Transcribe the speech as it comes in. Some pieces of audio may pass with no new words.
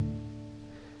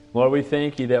Lord, we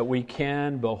thank you that we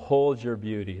can behold your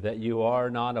beauty, that you are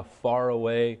not a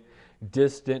faraway,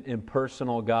 distant,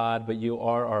 impersonal God, but you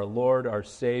are our Lord, our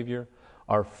Savior,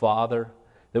 our Father,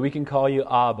 that we can call you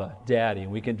Abba, Daddy,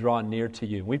 and we can draw near to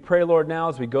you. We pray, Lord, now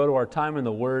as we go to our time in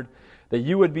the Word, that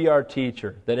you would be our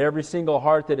teacher, that every single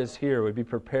heart that is here would be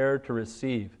prepared to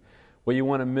receive what you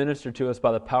want to minister to us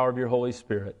by the power of your Holy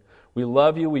Spirit. We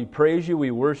love you, we praise you,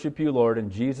 we worship you, Lord. In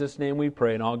Jesus' name we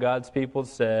pray, and all God's people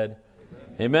said,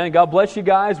 Amen. God bless you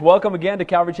guys. Welcome again to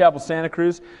Calvary Chapel, Santa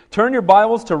Cruz. Turn your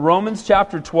Bibles to Romans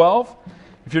chapter 12.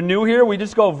 If you're new here, we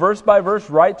just go verse by verse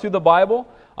right through the Bible.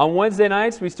 On Wednesday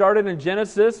nights, we started in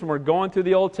Genesis, and we're going through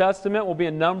the Old Testament. We'll be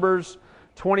in Numbers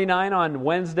 29 on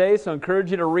Wednesday, so I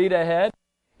encourage you to read ahead.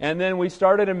 And then we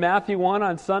started in Matthew 1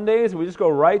 on Sundays. We just go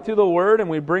right through the Word, and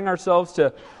we bring ourselves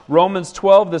to Romans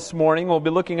 12 this morning. We'll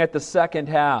be looking at the second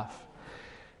half.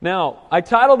 Now, I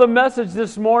titled the message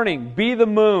this morning, Be the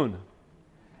Moon.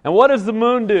 And what does the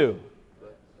moon do?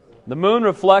 The moon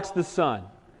reflects the sun.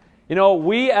 You know,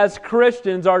 we as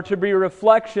Christians are to be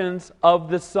reflections of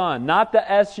the sun. Not the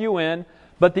S-U-N,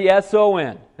 but the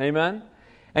S-O-N. Amen?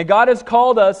 And God has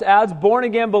called us as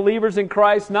born-again believers in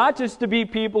Christ, not just to be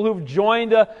people who've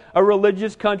joined a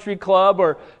religious country club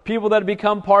or people that have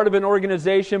become part of an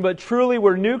organization, but truly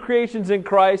we're new creations in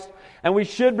Christ, and we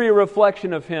should be a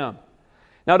reflection of Him.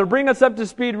 Now, to bring us up to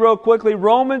speed real quickly,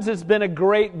 Romans has been a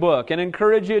great book, and I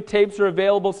encourage you, tapes are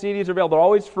available, CDs are available, they're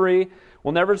always free.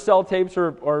 We'll never sell tapes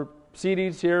or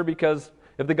CDs here because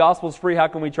if the gospel's free, how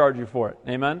can we charge you for it?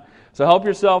 Amen? So help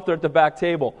yourself, they're at the back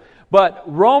table. But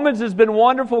Romans has been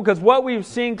wonderful because what we've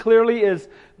seen clearly is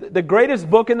the greatest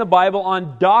book in the Bible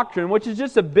on doctrine, which is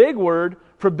just a big word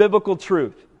for biblical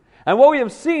truth. And what we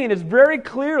have seen is very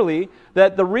clearly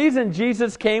that the reason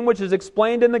Jesus came, which is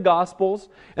explained in the Gospels,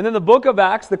 and then the book of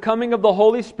Acts, the coming of the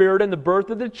Holy Spirit and the birth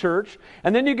of the church,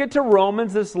 and then you get to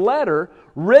Romans, this letter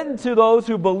written to those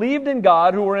who believed in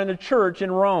God who were in a church in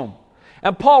Rome.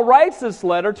 And Paul writes this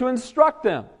letter to instruct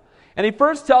them. And he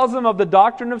first tells them of the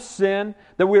doctrine of sin,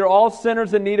 that we are all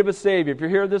sinners in need of a Savior. If you're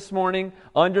here this morning,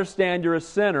 understand you're a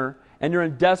sinner and you're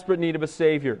in desperate need of a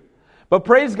Savior. But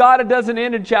praise God, it doesn't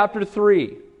end in chapter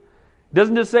 3. It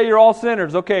doesn't just say you're all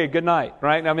sinners. Okay, good night,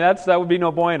 right? I mean, that would be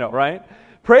no bueno, right?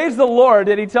 Praise the Lord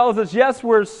that He tells us, yes,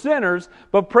 we're sinners,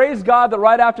 but praise God that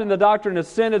right after the doctrine of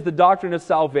sin is the doctrine of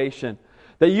salvation.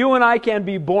 That you and I can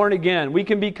be born again. We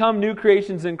can become new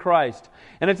creations in Christ.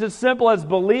 And it's as simple as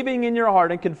believing in your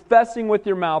heart and confessing with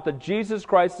your mouth that Jesus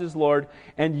Christ is Lord,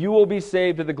 and you will be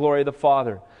saved to the glory of the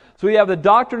Father. So we have the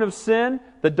doctrine of sin,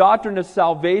 the doctrine of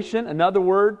salvation, another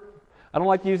word, I don't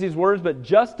like to use these words, but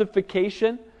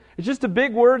justification. It's just a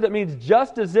big word that means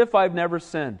just as if I've never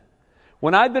sinned.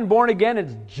 When I've been born again,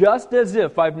 it's just as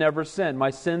if I've never sinned. My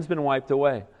sin's been wiped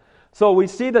away. So we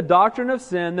see the doctrine of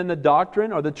sin, then the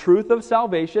doctrine or the truth of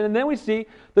salvation, and then we see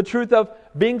the truth of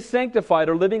being sanctified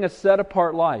or living a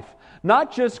set-apart life.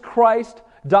 Not just Christ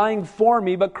dying for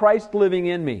me, but Christ living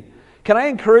in me. Can I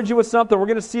encourage you with something? We're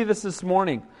going to see this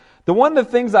morning. One of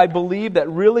the things I believe that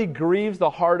really grieves the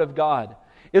heart of God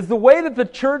is the way that the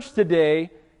church today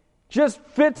just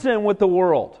fits in with the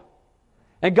world.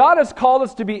 And God has called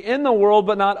us to be in the world,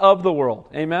 but not of the world.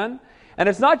 Amen? And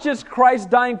it's not just Christ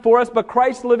dying for us, but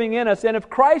Christ living in us. And if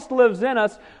Christ lives in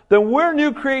us, then we're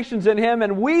new creations in Him,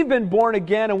 and we've been born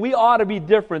again, and we ought to be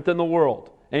different than the world.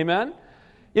 Amen?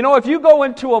 You know, if you go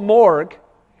into a morgue,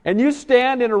 and you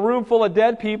stand in a room full of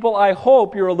dead people, I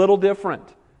hope you're a little different.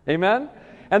 Amen?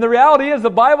 And the reality is, the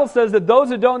Bible says that those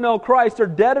who don't know Christ are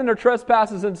dead in their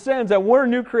trespasses and sins, and we're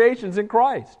new creations in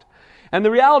Christ. And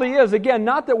the reality is, again,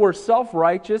 not that we're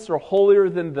self-righteous or holier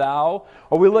than thou,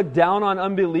 or we look down on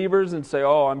unbelievers and say,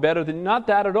 oh, I'm better than you. Not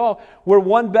that at all. We're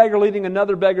one beggar leading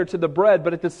another beggar to the bread,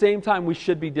 but at the same time, we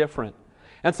should be different.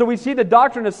 And so we see the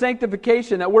doctrine of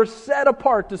sanctification, that we're set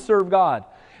apart to serve God.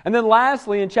 And then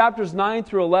lastly, in chapters 9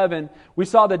 through 11, we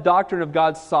saw the doctrine of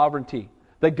God's sovereignty,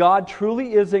 that God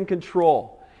truly is in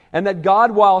control. And that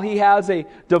God, while He has a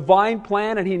divine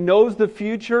plan and He knows the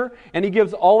future and He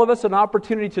gives all of us an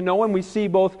opportunity to know Him, we see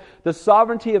both the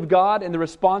sovereignty of God and the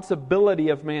responsibility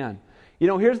of man. You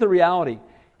know, here's the reality.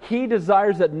 He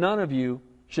desires that none of you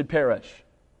should perish,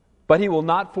 but He will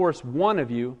not force one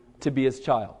of you to be His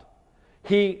child.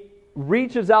 He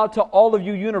reaches out to all of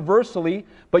you universally,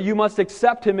 but you must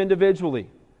accept Him individually.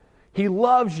 He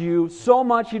loves you so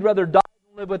much He'd rather die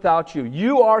live without you.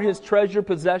 You are His treasure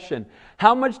possession.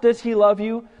 How much does He love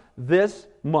you? This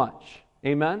much.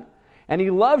 Amen? And He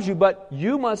loves you, but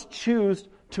you must choose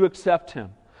to accept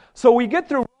Him. So we get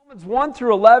through Romans 1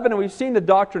 through 11, and we've seen the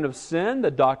doctrine of sin,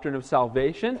 the doctrine of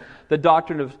salvation, the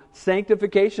doctrine of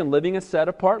sanctification, living a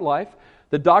set-apart life.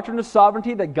 the doctrine of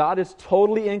sovereignty, that God is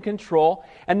totally in control.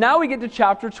 And now we get to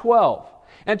chapter 12.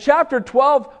 And chapter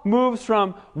 12 moves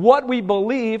from what we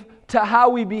believe to how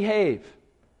we behave.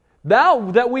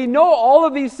 Now that we know all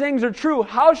of these things are true,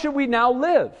 how should we now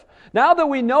live? Now that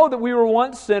we know that we were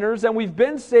once sinners and we've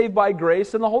been saved by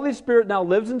grace and the Holy Spirit now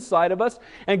lives inside of us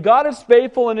and God is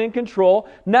faithful and in control,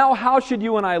 now how should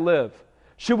you and I live?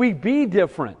 Should we be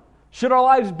different? Should our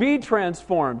lives be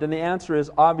transformed? And the answer is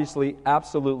obviously,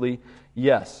 absolutely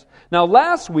yes. Now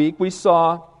last week we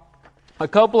saw a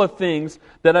couple of things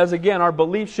that, as again, our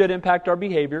belief should impact our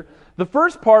behavior. The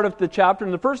first part of the chapter,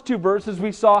 in the first 2 verses,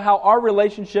 we saw how our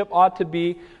relationship ought to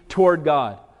be toward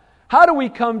God. How do we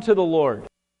come to the Lord? How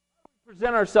do we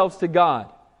present ourselves to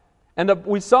God? And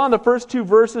we saw in the first 2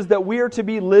 verses that we are to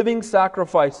be living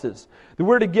sacrifices. That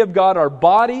we're to give God our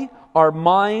body, our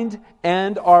mind,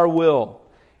 and our will.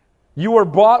 You were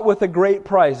bought with a great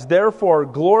price. Therefore,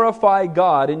 glorify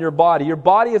God in your body. Your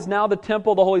body is now the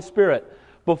temple of the Holy Spirit.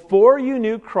 Before you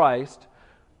knew Christ,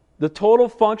 the total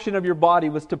function of your body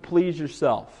was to please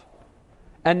yourself.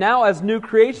 And now as new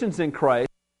creations in Christ,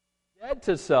 dead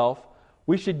to self,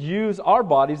 we should use our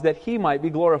bodies that He might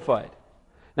be glorified.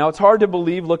 Now it's hard to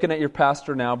believe looking at your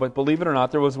pastor now, but believe it or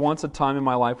not, there was once a time in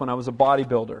my life when I was a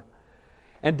bodybuilder.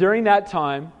 And during that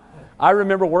time, I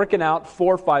remember working out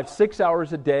 4, 5, 6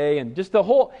 hours a day and just the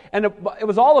whole, and it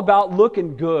was all about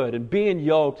looking good and being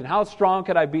yoked and how strong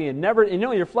could I be, and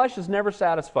your flesh is never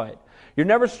satisfied. You're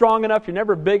never strong enough, you're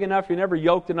never big enough, you're never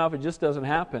yoked enough, it just doesn't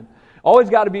happen. Always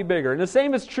got to be bigger. And the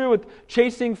same is true with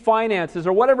chasing finances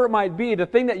or whatever it might be, the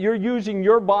thing that you're using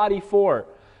your body for.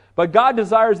 But God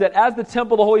desires that as the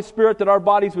temple of the Holy Spirit, that our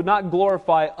bodies would not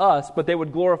glorify us, but they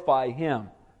would glorify Him.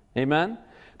 Amen?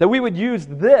 That we would use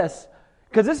this,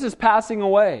 because this is passing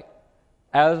away,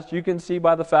 as you can see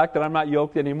by the fact that I'm not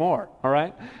yoked anymore, all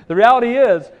right? The reality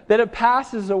is that it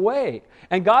passes away.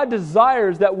 And God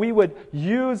desires that we would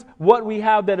use what we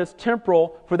have that is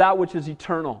temporal for that which is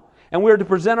eternal. And we are to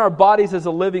present our bodies as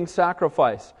a living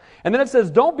sacrifice. And then it says,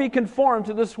 don't be conformed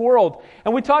to this world.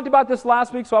 And we talked about this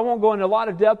last week, so I won't go into a lot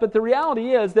of depth, but the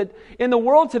reality is that in the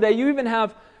world today, you even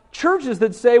have churches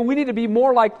that say we need to be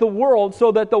more like the world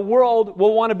so that the world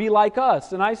will want to be like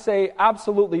us. And I say,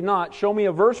 absolutely not. Show me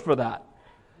a verse for that.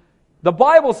 The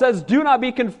Bible says, do not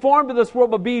be conformed to this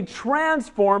world, but be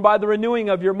transformed by the renewing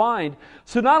of your mind.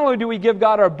 So not only do we give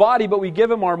God our body, but we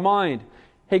give Him our mind.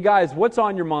 Hey guys, what's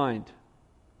on your mind?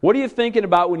 What are you thinking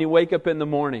about when you wake up in the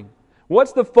morning?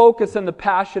 What's the focus and the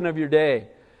passion of your day?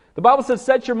 The Bible says,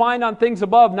 set your mind on things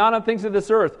above, not on things of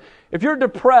this earth. If you're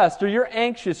depressed, or you're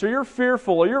anxious, or you're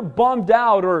fearful, or you're bummed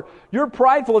out, or you're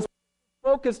prideful, it's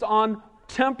focused on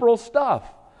temporal stuff.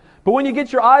 But when you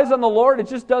get your eyes on the Lord, it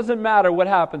just doesn't matter what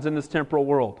happens in this temporal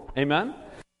world. Amen?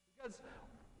 Because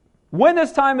when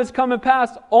this time has come and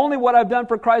passed, only what I've done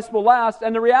for Christ will last.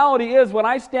 And the reality is, when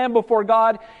I stand before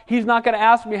God, He's not going to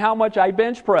ask me how much I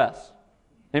bench press.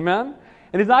 Amen?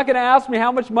 And He's not going to ask me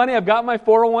how much money I've got in my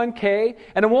 401k.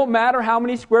 And it won't matter how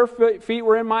many square feet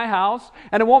were in my house.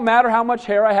 And it won't matter how much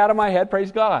hair I had on my head.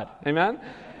 Praise God. Amen?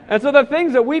 And so the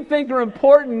things that we think are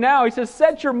important now, He says,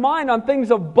 set your mind on things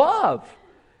above.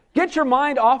 Get your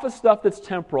mind off of stuff that's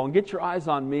temporal and get your eyes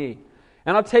on me.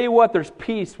 And I'll tell you what, there's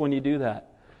peace when you do that.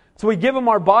 So we give Him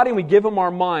our body and we give Him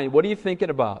our mind. What are you thinking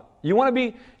about? You want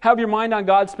to have your mind on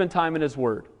God, spend time in His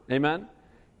Word. Amen?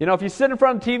 You know, if you sit in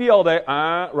front of the TV all day,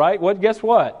 right? Guess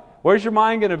what? Where's your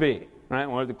mind going to be? Right?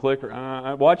 Where's the clicker?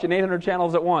 Watching 800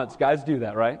 channels at once. Guys do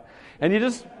that, right? And you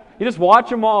just watch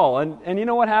them all. And you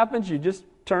know what happens? You just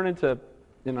turn into,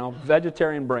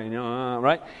 vegetarian brain,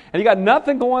 right? And you got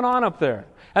nothing going on up there.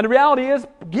 And the reality is,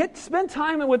 spend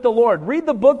time with the Lord. Read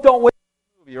the book, don't wait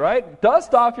for the movie, right?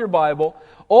 Dust off your Bible,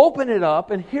 open it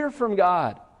up, and hear from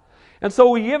God. And so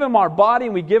we give Him our body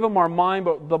and we give Him our mind,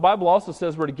 but the Bible also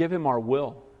says we're to give Him our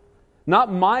will.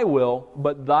 Not my will,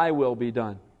 but Thy will be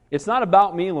done. It's not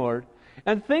about me, Lord.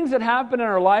 And things that happen in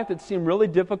our life that seem really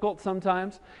difficult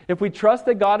sometimes, if we trust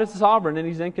that God is sovereign and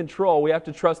He's in control, we have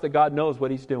to trust that God knows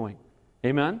what He's doing.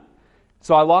 Amen?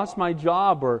 So I lost my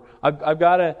job, or I've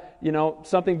got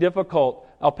something difficult.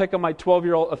 I'll pick up my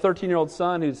 13-year-old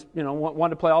son who's,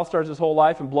 wanted to play All-Stars his whole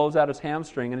life and blows out his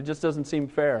hamstring, and it just doesn't seem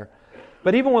fair.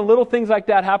 But even when little things like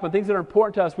that happen, things that are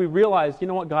important to us, we realize,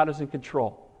 God is in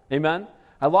control. Amen?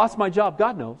 I lost my job.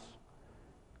 God knows.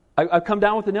 I've come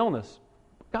down with an illness.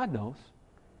 God knows.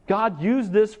 God, use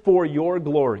this for your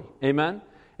glory. Amen?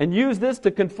 And use this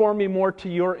to conform me more to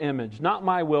your image. Not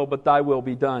my will, but Thy will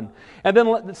be done. And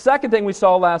then the second thing we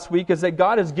saw last week is that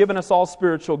God has given us all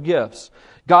spiritual gifts.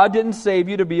 God didn't save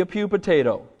you to be a pew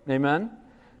potato. Amen?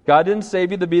 God didn't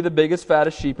save you to be the biggest,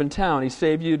 fattest sheep in town. He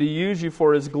saved you to use you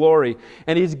for His glory.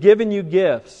 And He's given you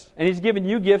gifts. And He's given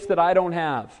you gifts that I don't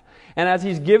have. And as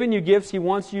He's given you gifts, He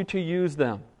wants you to use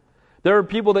them. There are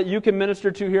people that you can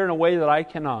minister to here in a way that I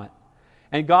cannot.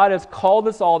 And God has called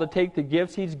us all to take the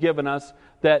gifts He's given us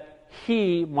that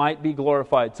He might be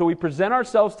glorified. So we present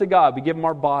ourselves to God. We give Him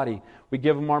our body. We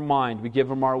give Him our mind. We give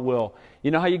Him our will.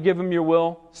 You know how you give Him your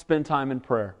will? Spend time in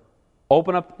prayer.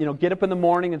 Open up, get up in the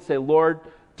morning and say, Lord,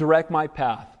 direct my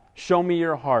path. Show me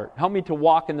your heart. Help me to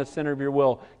walk in the center of your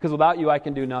will, because without you I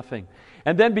can do nothing.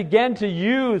 And then begin to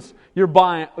use your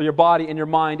body and your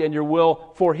mind and your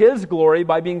will for His glory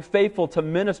by being faithful to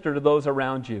minister to those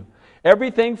around you.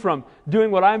 Everything from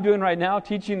doing what I'm doing right now,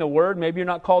 teaching the Word. Maybe you're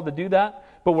not called to do that,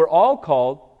 but we're all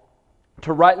called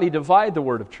to rightly divide the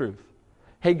Word of truth.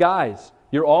 Hey guys,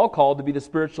 you're all called to be the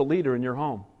spiritual leader in your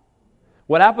home.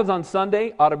 What happens on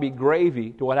Sunday ought to be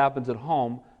gravy to what happens at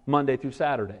home Monday through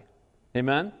Saturday.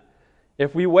 Amen?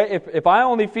 If I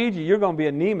only feed you, you're going to be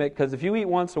anemic, because if you eat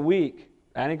once a week,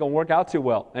 that ain't going to work out too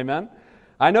well. Amen?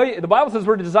 I know the Bible says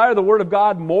we're to desire the Word of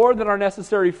God more than our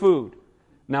necessary food.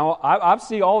 Now, I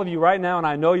see all of you right now, and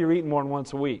I know you're eating more than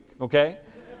once a week. Okay?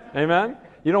 Amen?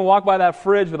 You don't walk by that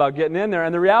fridge without getting in there.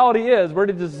 And the reality is, we're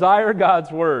to desire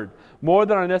God's Word more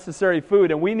than our necessary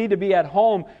food. And we need to be at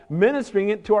home ministering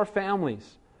it to our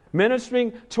families,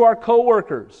 ministering to our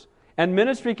coworkers. And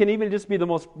ministry can even just be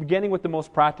beginning with the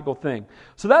most practical thing.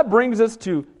 So that brings us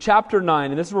to chapter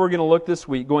 9, and this is where we're going to look this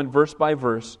week, going verse by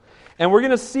verse. And we're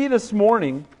going to see this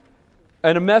morning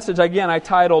in a message, again, I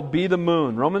titled, Be the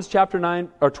Moon. Romans chapter 9,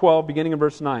 or 12, beginning in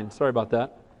verse 9. Sorry about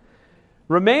that.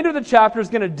 Remainder of the chapter is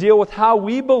going to deal with how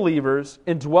we believers,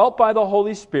 indwelt by the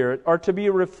Holy Spirit, are to be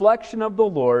a reflection of the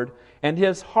Lord and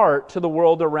His heart to the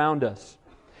world around us.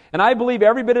 And I believe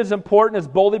every bit as important as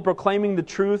boldly proclaiming the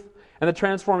truth and the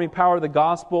transforming power of the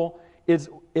gospel is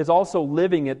also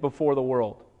living it before the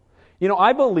world.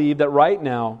 I believe that right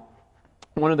now,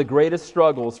 one of the greatest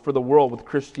struggles for the world with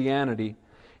Christianity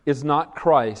is not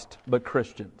Christ, but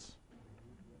Christians.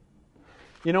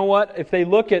 You know what? If they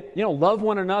look at, love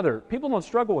one another. People don't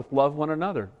struggle with love one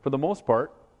another, for the most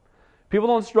part. People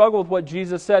don't struggle with what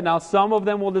Jesus said. Now, some of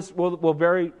them will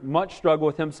very much struggle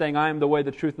with Him saying, I am the way, the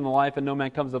truth, and the life, and no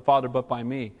man comes to the Father but by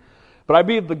me. But I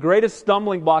believe the greatest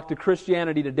stumbling block to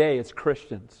Christianity today is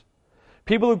Christians.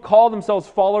 People who call themselves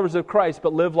followers of Christ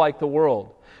but live like the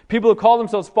world. People who call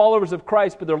themselves followers of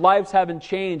Christ but their lives haven't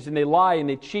changed, and they lie and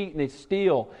they cheat and they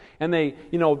steal and they,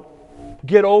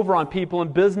 get over on people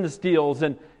in business deals,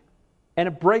 and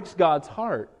it breaks God's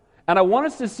heart. And I want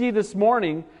us to see this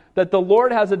morning that the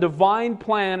Lord has a divine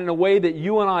plan in a way that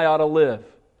you and I ought to live.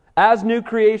 As new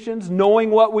creations,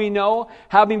 knowing what we know,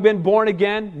 having been born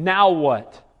again, now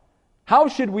what? How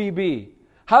should we be?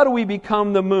 How do we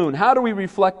become the moon? How do we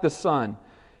reflect the sun?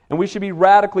 And we should be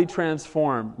radically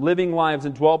transformed, living lives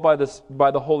indwelt by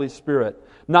the Holy Spirit,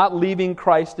 not leaving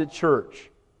Christ at church.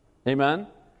 Amen?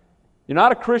 You're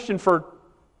not a Christian for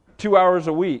 2 hours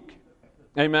a week.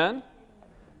 Amen?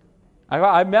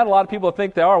 I've met a lot of people that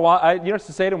think they are. Well, I used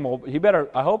to say to them, well,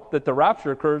 I hope that the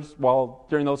rapture occurs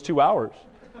during those 2 hours,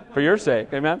 for your sake.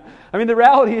 Amen? I mean, the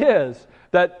reality is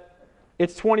that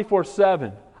it's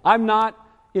 24/7. I'm not,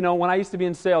 when I used to be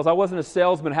in sales, I wasn't a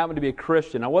salesman who happened to be a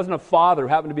Christian. I wasn't a father who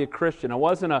happened to be a Christian. I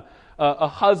wasn't a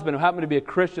husband who happened to be a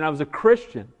Christian. I was a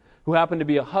Christian who happened to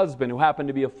be a husband, who happened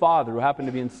to be a father, who happened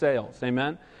to be in sales.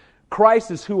 Amen? Christ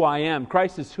is who I am.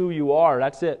 Christ is who you are.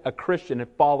 That's it, a Christian, a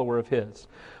follower of His.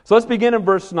 So let's begin in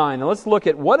verse 9, and let's look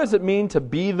at what does it mean to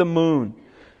be the moon.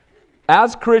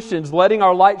 As Christians, letting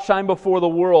our light shine before the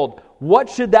world, what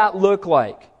should that look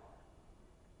like?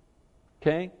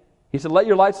 Okay? He said, let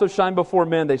your light so shine before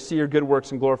men, they see your good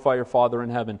works and glorify your Father in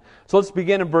heaven. So let's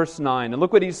begin in verse 9, and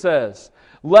look what he says.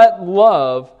 Let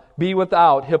love be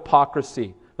without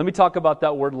hypocrisy. Let me talk about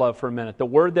that word love for a minute. The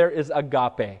word there is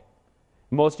agape.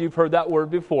 Most of you have heard that word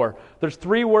before. There's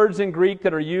 3 words in Greek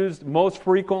that are used most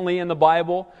frequently in the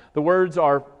Bible. The words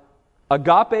are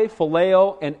agape,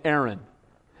 phileo, and erin.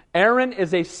 Erin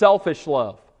is a selfish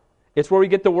love. It's where we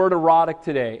get the word erotic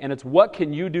today, and it's what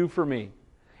can you do for me?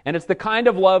 And it's the kind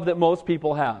of love that most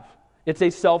people have. It's a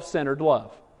self-centered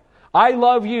love. I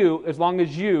love you as long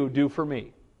as you do for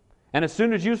me. And as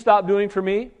soon as you stop doing for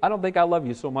me, I don't think I love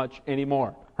you so much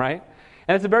anymore, right?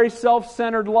 And it's a very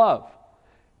self-centered love.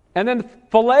 And then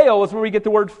phileo is where we get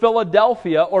the word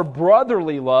Philadelphia, or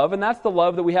brotherly love, and that's the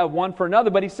love that we have one for another.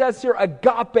 But he says here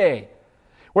agape,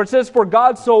 where it says for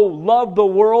God so loved the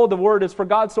world, the word is for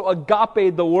God so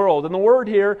agape the world. And the word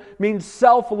here means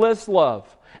selfless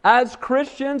love. As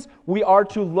Christians, we are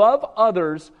to love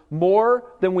others more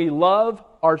than we love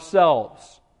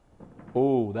ourselves.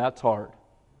 Oh, that's hard.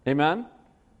 Amen?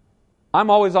 I'm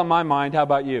always on my mind. How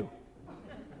about you?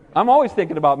 I'm always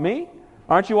thinking about me.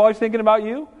 Aren't you always thinking about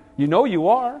you? You know you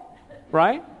are,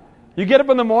 right? You get up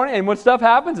in the morning, and when stuff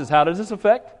happens, is how does this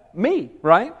affect me,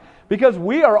 right? Because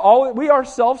we are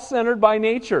self-centered by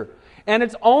nature. And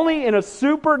it's only in a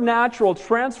supernatural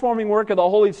transforming work of the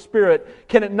Holy Spirit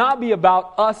can it not be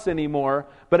about us anymore,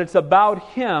 but it's about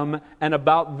Him and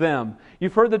about them.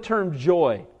 You've heard the term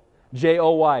joy,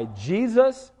 J-O-Y,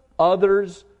 Jesus,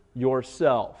 others,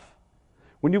 yourself.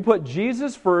 When you put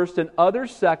Jesus first and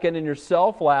others second and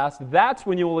yourself last, that's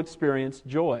when you will experience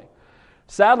joy.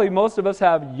 Sadly, most of us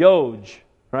have yoj,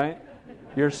 right?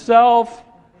 Yourself,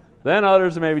 then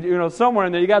others, maybe, somewhere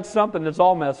in there you got something that's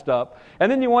all messed up.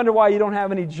 And then you wonder why you don't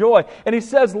have any joy. And he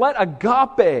says, let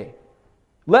agape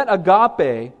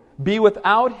be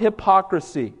without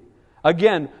hypocrisy.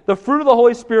 Again, the fruit of the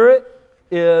Holy Spirit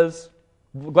is,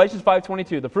 Galatians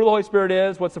 5:22, the fruit of the Holy Spirit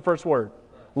is, what's the first word?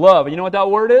 Love. You know what that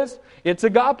word is? It's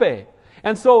agape.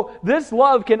 And so this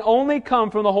love can only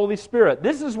come from the Holy Spirit.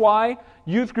 This is why,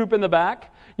 youth group in the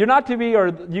back, you're not to be, or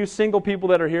you single people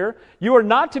that are here, you are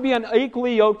not to be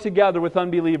unequally yoked together with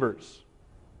unbelievers.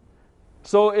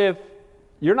 So if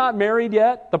you're not married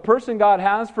yet, the person God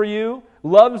has for you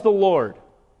loves the Lord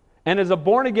and is a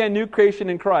born-again new creation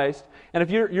in Christ. And if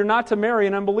you're not to marry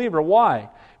an unbeliever. Why?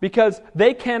 Because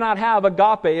they cannot have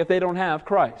agape if they don't have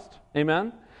Christ.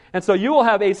 Amen? And so you will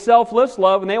have a selfless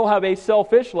love and they will have a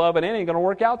selfish love, and it ain't going to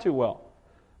work out too well.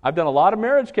 I've done a lot of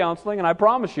marriage counseling, and I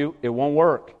promise you, it won't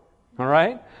work. All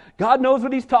right? God knows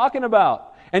what He's talking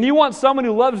about. And you want someone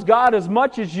who loves God as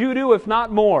much as you do, if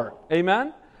not more.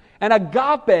 Amen? And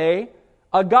agape,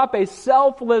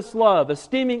 selfless love,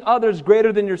 esteeming others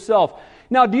greater than yourself.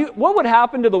 Now, what would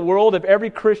happen to the world if every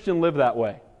Christian lived that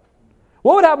way?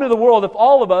 What would happen to the world if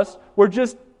all of us were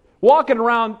just walking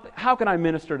around, how can I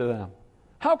minister to them?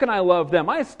 How can I love them?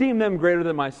 I esteem them greater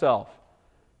than myself.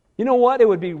 You know what? It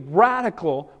would be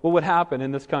radical what would happen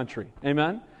in this country.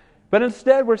 Amen? But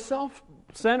instead, we're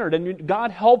self-centered, and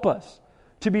God help us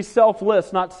to be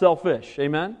selfless, not selfish.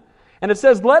 Amen? And it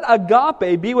says, let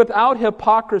agape be without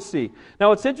hypocrisy.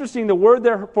 Now, it's interesting, the word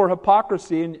there for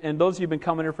hypocrisy, and those of you who've been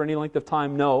coming here for any length of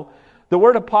time know, the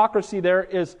word hypocrisy there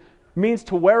means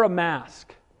to wear a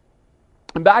mask.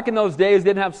 And back in those days,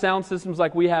 they didn't have sound systems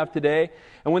like we have today.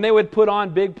 And when they would put on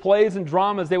big plays and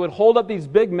dramas, they would hold up these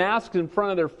big masks in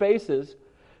front of their faces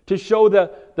to show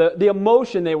the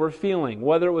emotion they were feeling,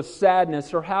 whether it was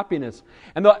sadness or happiness.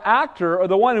 And the actor, or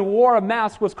the one who wore a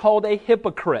mask, was called a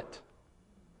hypocrite.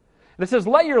 And it says,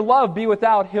 let your love be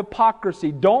without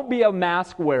hypocrisy. Don't be a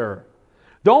mask wearer.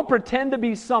 Don't pretend to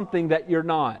be something that you're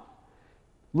not.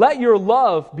 Let your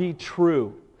love be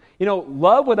true.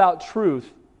 Love without truth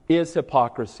is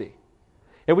hypocrisy.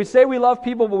 If we say we love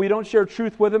people but we don't share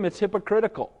truth with them, it's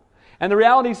hypocritical. And the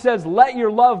reality says, let your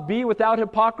love be without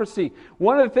hypocrisy.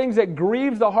 One of the things that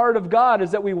grieves the heart of God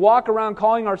is that we walk around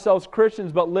calling ourselves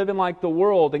Christians but living like the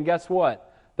world. And guess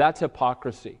what? That's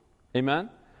hypocrisy. Amen?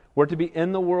 We're to be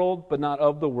in the world but not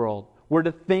of the world. We're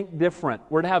to think different.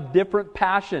 We're to have different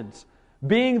passions.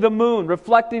 Being the moon,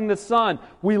 reflecting the sun.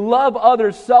 We love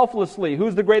others selflessly.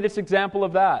 Who's the greatest example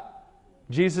of that?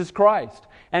 Jesus Christ.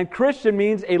 And Christian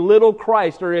means a little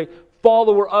Christ, or a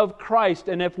follower of Christ.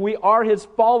 And if we are His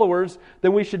followers,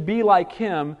 then we should be like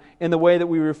Him in the way that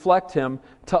we reflect Him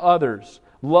to others.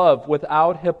 Love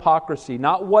without hypocrisy.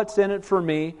 Not what's in it for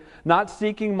me, not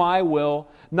seeking my will,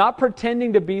 not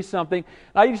pretending to be something.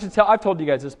 I've told you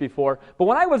guys this before, but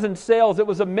when I was in sales, it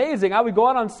was amazing. I would go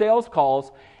out on sales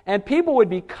calls, and people would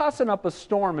be cussing up a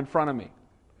storm in front of me,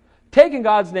 taking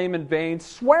God's name in vain,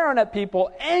 swearing at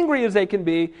people, angry as they can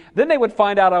be. Then they would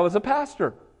find out I was a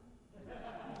pastor.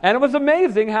 And it was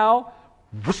amazing how,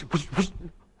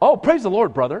 oh, praise the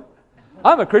Lord, brother.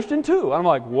 I'm a Christian too. I'm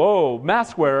like, whoa,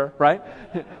 mask wearer, right?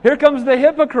 Here comes the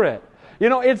hypocrite.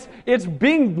 It's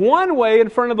being one way in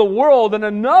front of the world and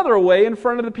another way in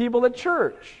front of the people at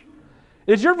church.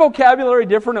 Is your vocabulary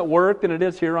different at work than it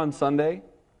is here on Sunday?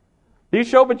 Do you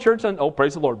show up at church and, oh,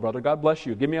 praise the Lord, brother. God bless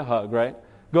you. Give me a hug, right?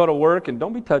 Go to work and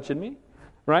don't be touching me,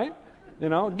 right?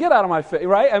 Get out of my face,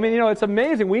 right? I mean, it's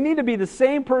amazing. We need to be the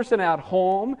same person at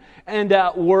home and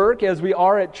at work as we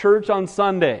are at church on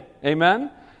Sunday. Amen?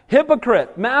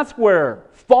 Hypocrite, mask wearer,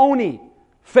 phony,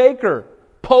 faker,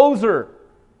 poser.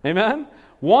 Amen?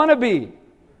 Wannabe.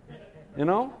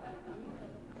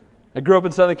 I grew up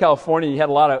in Southern California. You had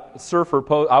a lot of surfer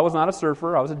I was not a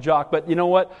surfer. I was a jock. But you know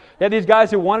what? You had these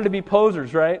guys who wanted to be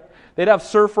posers, right? They'd have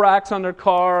surf racks on their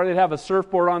car. They'd have a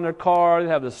surfboard on their car. They'd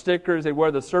have the stickers. They'd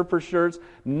wear the surfer shirts.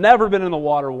 Never been in the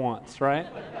water once, right?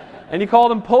 And you call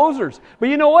them posers. But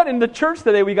you know what? In the church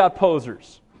today, we got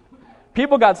posers.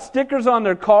 People got stickers on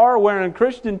their car wearing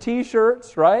Christian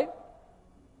t-shirts, right?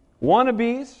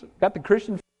 Wannabes, got the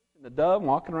Christian and the dove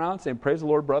walking around saying, praise the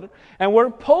Lord, brother. And we're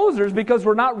posers because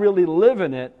we're not really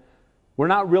living it. We're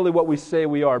not really what we say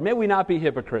we are. May we not be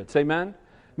hypocrites, amen?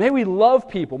 May we love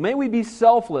people. May we be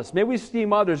selfless. May we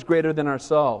esteem others greater than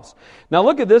ourselves. Now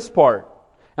look at this part.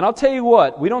 And I'll tell you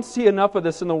what, we don't see enough of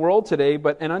this in the world today,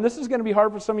 and this is going to be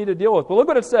hard for some of you to deal with. But look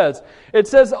what it says. It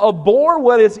says, abhor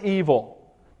what is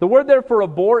evil. The word there for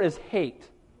abhor is hate.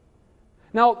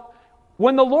 Now,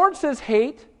 when the Lord says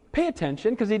hate, pay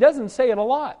attention, because He doesn't say it a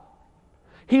lot.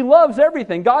 He loves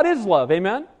everything. God is love,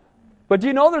 amen? But do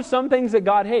you know there's some things that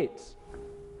God hates?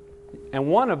 And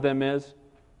one of them is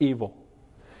evil.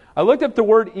 I looked up the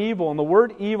word evil, and the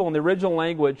word evil in the original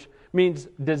language means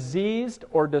diseased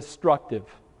or destructive.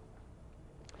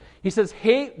 He says,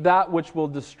 hate that which will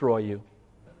destroy you.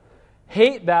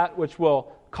 Hate that which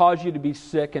will cause you to be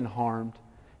sick and harmed.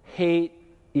 Hate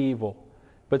evil.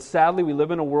 But sadly, we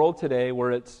live in a world today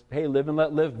where it's, hey, live and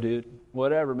let live, dude.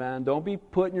 Whatever, man. Don't be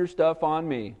putting your stuff on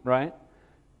me, right?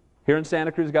 Here in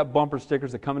Santa Cruz, we've got bumper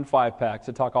stickers that come in 5-packs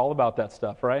that talk all about that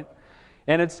stuff, right?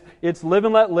 And it's live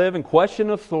and let live and question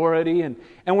authority. And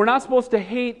we're not supposed to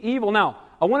hate evil. Now,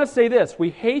 I want to say this. We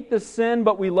hate the sin,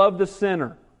 but we love the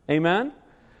sinner. Amen?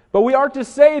 But we are to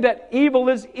say that evil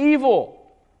is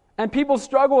evil. And people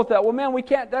struggle with that. Well, man, we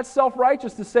can't. That's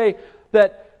self-righteous to say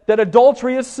that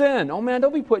adultery is sin. Oh, man,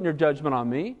 don't be putting your judgment on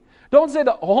me. Don't say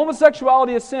that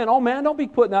homosexuality is sin. Oh, man, don't be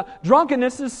putting that.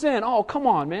 Drunkenness is sin. Oh, come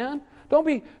on, man.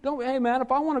 Hey, man,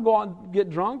 if I want to go out and get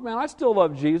drunk, man, I still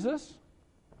love Jesus.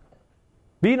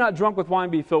 Be not drunk with wine,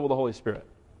 be filled with the Holy Spirit.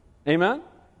 Amen?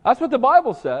 That's what the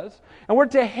Bible says. And we're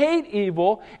to hate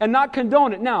evil and not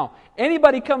condone it. Now,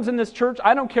 anybody comes in this church,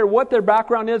 I don't care what their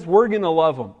background is, we're going to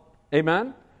love them.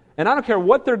 Amen? And I don't care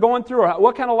what they're going through or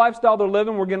what kind of lifestyle they're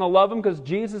living, we're going to love them because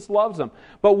Jesus loves them.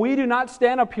 But we do not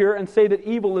stand up here and say that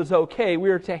evil is okay.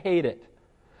 We are to hate it.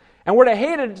 And we're to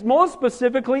hate it most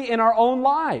specifically in our own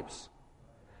lives.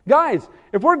 Guys,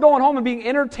 if we're going home and being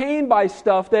entertained by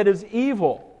stuff that is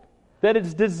evil, that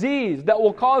is disease, that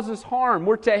will cause us harm,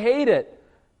 we're to hate it.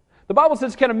 The Bible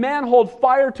says, can a man hold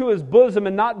fire to his bosom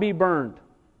and not be burned?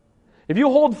 If you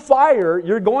hold fire,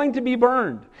 you're going to be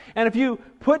burned. And if you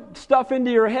put stuff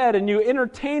into your head and you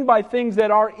entertain by things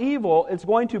that are evil, it's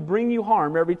going to bring you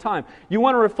harm every time. You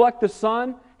want to reflect the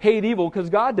Son? Hate evil because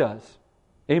God does.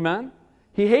 Amen?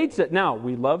 He hates it. Now,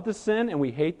 we love the sin and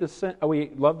we hate the sin.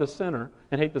 We love the sinner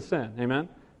and hate the sin. Amen?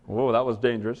 Whoa, that was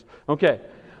dangerous. Okay.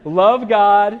 Love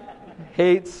God,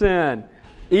 hate sin.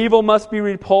 Evil must be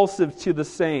repulsive to the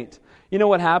saint. You know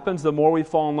what happens the more we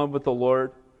fall in love with the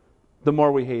Lord? The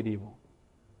more we hate evil.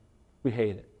 We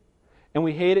hate it. And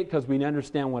we hate it because we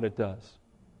understand what it does.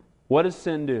 What does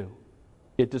sin do?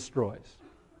 It destroys.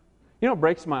 You know, it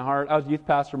breaks my heart. I was a youth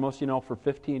pastor, most of you know, for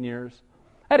 15 years.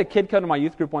 I had a kid come to my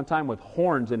youth group one time with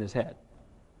horns in his head.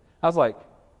 I was like,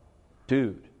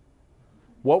 dude,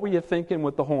 what were you thinking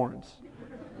with the horns?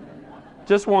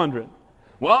 Just wondering.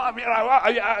 Well, I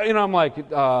mean, I'm like,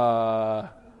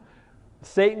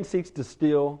 Satan seeks to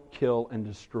steal, kill, and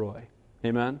destroy.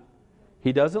 Amen?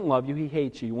 He doesn't love you. He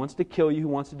hates you. He wants to kill you. He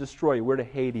wants to destroy you. We're to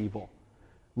hate evil.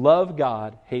 Love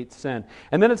God, hate sin.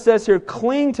 And then it says here,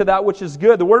 cling to that which is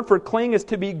good. The word for cling is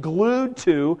to be glued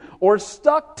to or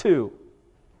stuck to.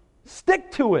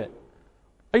 Stick to it.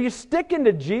 Are you sticking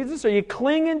to Jesus? Are you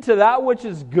clinging to that which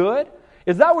is good?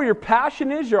 Is that where your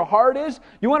passion is, your heart is?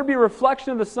 You want to be a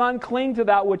reflection of the Son? Cling to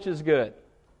that which is good.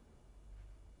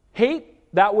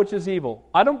 Hate that which is evil.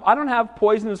 I don't have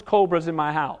poisonous cobras in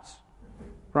my house.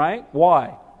 Right?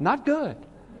 Why? Not good.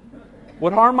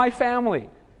 Would harm my family.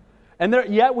 And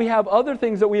yet we have other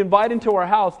things that we invite into our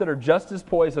house that are just as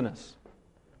poisonous,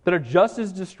 that are just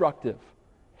as destructive.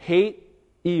 Hate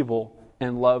evil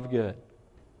and love good.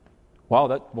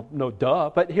 Wow, no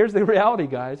duh. But here's the reality,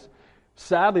 guys.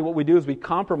 Sadly, what we do is we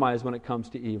compromise when it comes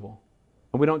to evil.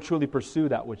 And we don't truly pursue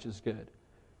that which is good.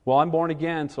 Well, I'm born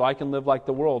again, so I can live like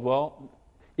the world. Well,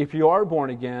 if you are born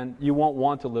again, you won't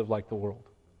want to live like the world.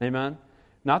 Amen?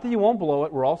 Not that you won't blow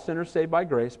it. We're all sinners saved by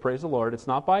grace. Praise the Lord. It's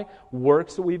not by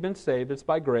works that we've been saved. It's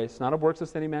by grace. Not of works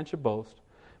lest any man should boast.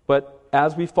 But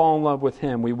as we fall in love with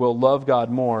Him, we will love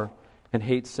God more and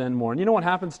hate sin more. And you know what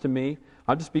happens to me?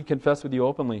 I'll just confess with you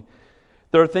openly.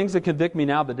 There are things that convict me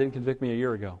now that didn't convict me a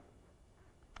year ago.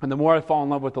 And the more I fall in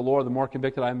love with the Lord, the more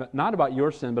convicted I am, not about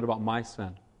your sin, but about my sin.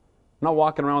 I'm not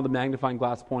walking around with a magnifying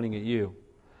glass pointing at you.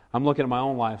 I'm looking at my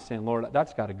own life saying, Lord,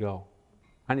 that's got to go.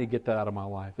 I need to get that out of my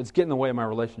life. It's getting in the way of my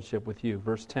relationship with you.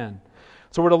 Verse 10.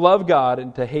 So we're to love God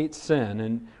and to hate sin,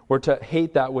 and we're to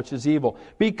hate that which is evil.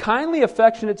 Be kindly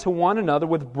affectionate to one another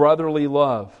with brotherly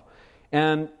love.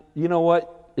 And you know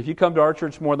what? If you come to our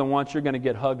church more than once, you're going to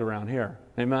get hugged around here.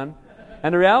 Amen?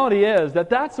 And the reality is that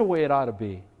that's the way it ought to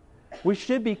be. We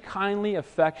should be kindly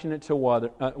affectionate to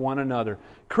one another.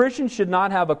 Christians should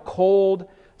not have a cold,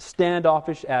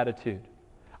 standoffish attitude.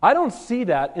 I don't see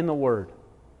that in the Word.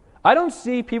 I don't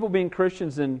see people being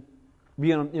Christians and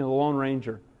being the Lone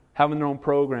Ranger, having their own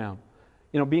program,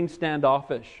 being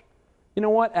standoffish. You know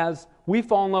what? As we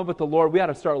fall in love with the Lord, we ought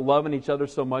to start loving each other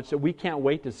so much that we can't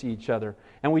wait to see each other.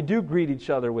 And we do greet each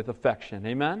other with affection.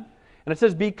 Amen? And it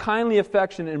says, be kindly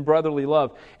affectionate in brotherly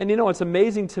love. And it's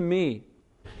amazing to me.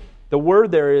 The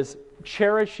word there is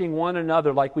cherishing one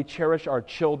another like we cherish our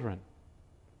children.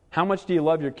 How much do you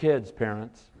love your kids,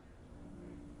 parents?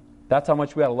 That's how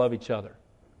much we ought to love each other.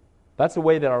 That's the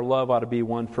way that our love ought to be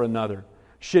one for another.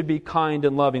 Should be kind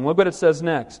and loving. Look what it says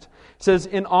next. It says,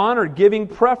 in honor, giving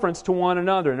preference to one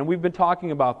another. And we've been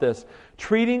talking about this.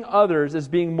 Treating others as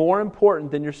being more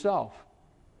important than yourself.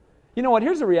 You know what?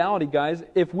 Here's the reality, guys.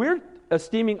 If we're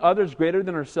esteeming others greater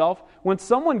than ourselves, when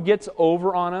someone gets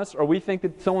over on us or we think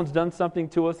that someone's done something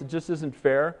to us that just isn't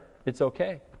fair, it's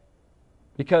okay.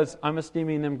 Because I'm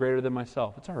esteeming them greater than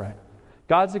myself. It's all right.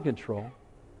 God's in control.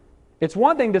 It's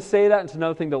one thing to say that, and it's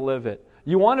another thing to live it.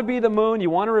 You want to be the moon,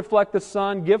 you want to reflect the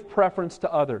sun, give preference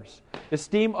to others.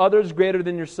 Esteem others greater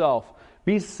than yourself.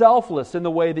 Be selfless in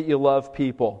the way that you love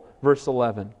people. Verse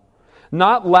 11.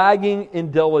 Not lagging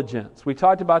in diligence. We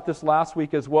talked about this last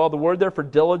week as well. The word there for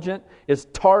diligent is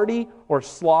tardy or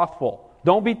slothful.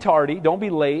 Don't be tardy, don't be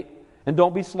late, and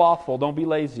don't be slothful, don't be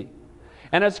lazy.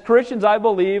 And as Christians, I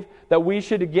believe that we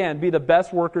should, again, be the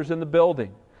best workers in the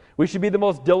building. We should be the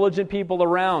most diligent people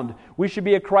around. We should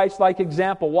be a Christ-like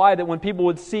example. Why? That when people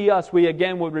would see us, we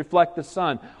again would reflect the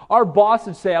Son. Our boss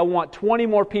would say, I want 20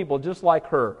 more people just like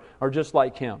her or just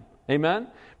like him. Amen?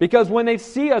 Because when they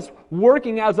see us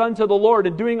working as unto the Lord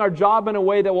and doing our job in a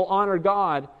way that will honor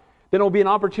God, then it will be an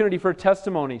opportunity for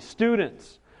testimony.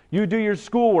 Students, you do your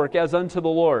schoolwork as unto the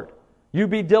Lord. You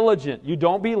be diligent. You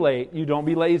don't be late. You don't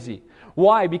be lazy.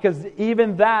 Why? Because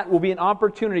even that will be an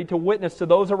opportunity to witness to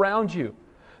those around you.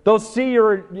 They'll see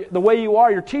the way you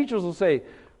are. Your teachers will say,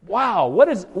 wow, what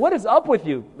is up with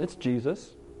you? It's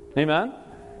Jesus. Amen?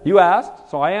 You asked,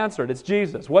 so I answered. It's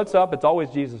Jesus. What's up? It's always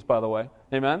Jesus, by the way.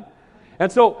 Amen?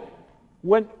 And so,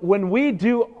 when we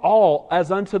do all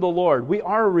as unto the Lord, we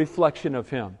are a reflection of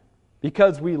Him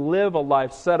because we live a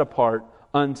life set apart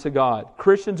unto God.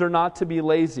 Christians are not to be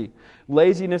lazy.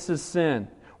 Laziness is sin.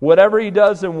 Whatever he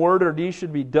does in word or deed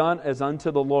should be done as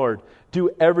unto the Lord. Do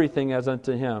everything as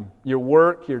unto Him. Your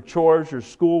work, your chores, your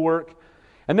schoolwork.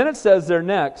 And then it says there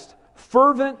next,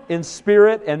 fervent in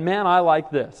spirit, and man, I like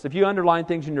this. If you underline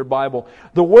things in your Bible,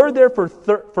 the word there for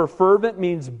fervent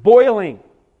means boiling.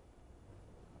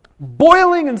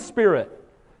 Boiling in spirit.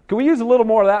 Can we use a little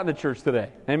more of that in the church today?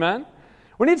 Amen?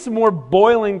 We need some more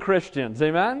boiling Christians.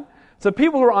 Amen? Some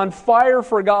people who are on fire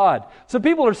for God. Some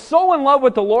people are so in love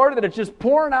with the Lord that it's just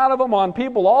pouring out of them on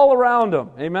people all around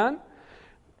them. Amen?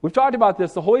 We've talked about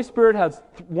this. The Holy Spirit has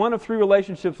one of three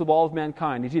relationships with all of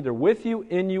mankind. He's either with you,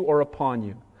 in you, or upon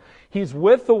you. He's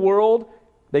with the world.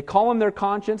 They call Him their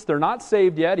conscience. They're not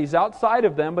saved yet. He's outside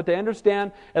of them, but they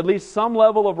understand at least some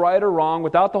level of right or wrong.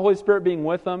 Without the Holy Spirit being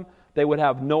with them, they would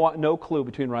have no clue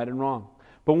between right and wrong.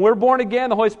 But when we're born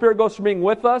again, the Holy Spirit goes from being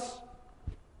with us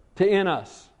to in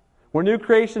us. We're new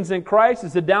creations in Christ.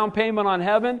 It's a down payment on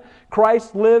heaven.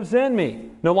 Christ lives in me.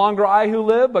 No longer I who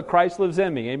live, but Christ lives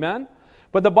in me. Amen?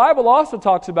 But the Bible also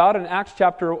talks about in Acts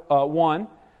chapter 1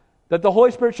 that the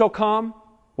Holy Spirit shall come,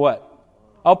 what?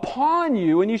 Upon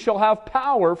you, and you shall have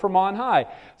power from on high.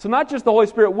 So not just the Holy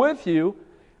Spirit with you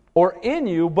or in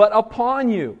you, but upon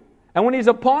you. And when He's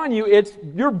upon you,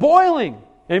 you're boiling.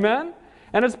 Amen?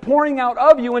 And it's pouring out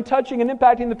of you and touching and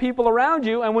impacting the people around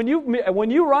you. And when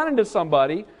you run into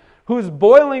somebody who's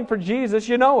boiling for Jesus,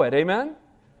 you know it. Amen?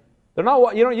 They're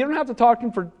not. You don't have to talk to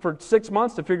them for 6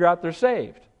 months to figure out they're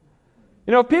saved.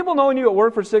 You know, if people knowing you at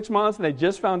work for 6 months and they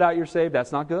just found out you're saved,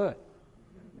 that's not good.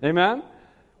 Amen?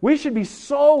 We should be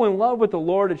so in love with the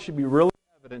Lord, it should be really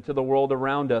evident to the world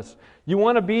around us. You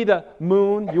want to be the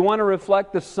moon, you want to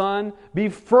reflect the sun, be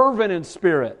fervent in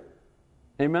spirit.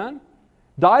 Amen?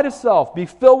 Die to self, be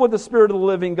filled with the Spirit of the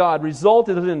living God,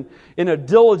 resulted in a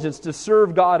diligence to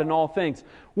serve God in all things.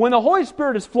 When the Holy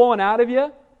Spirit is flowing out of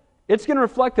you, it's going to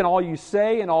reflect in all you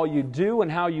say and all you do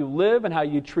and how you live and how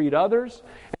you treat others.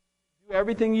 And do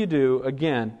everything you do,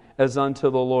 again, as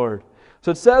unto the Lord.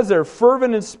 So it says there,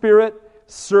 fervent in spirit,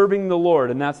 serving the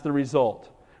Lord, and that's the result.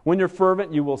 When you're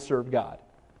fervent, you will serve God.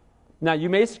 Now, you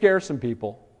may scare some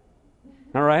people,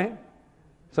 all right?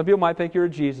 Some people might think you're a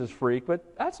Jesus freak,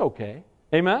 but that's okay.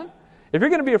 Amen? If you're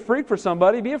going to be a freak for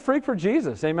somebody, be a freak for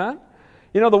Jesus. Amen?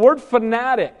 You know, the word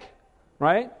fanatic,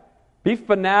 right? Be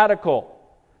fanatical.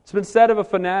 It's been said of a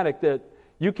fanatic that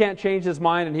you can't change his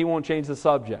mind and he won't change the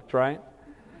subject, right?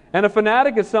 And a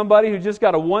fanatic is somebody who just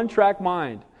got a one-track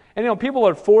mind. And, people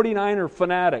are 49er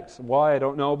fanatics. Why, I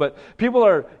don't know. But people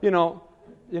are,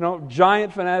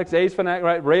 Giant fanatics, A's fanatics,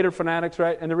 right? Raider fanatics,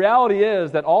 right? And the reality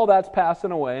is that all that's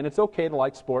passing away. And it's okay to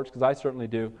like sports, because I certainly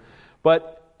do.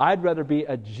 But I'd rather be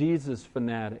a Jesus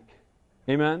fanatic.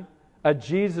 Amen? A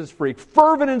Jesus freak.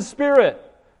 Fervent in spirit.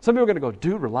 Some people are going to go,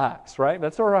 dude, relax, right?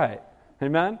 That's all right.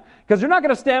 Amen? Because you're not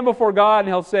going to stand before God and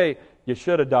He'll say, you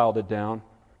should have dialed it down.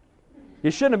 You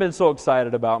shouldn't have been so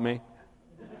excited about me.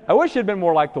 I wish you'd been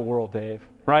more like the world, Dave.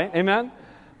 Right? Amen?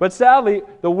 But sadly,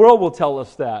 the world will tell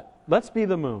us that. Let's be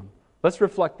the moon. Let's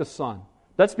reflect the sun.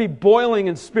 Let's be boiling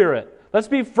in spirit. Let's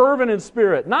be fervent in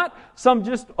spirit. Not some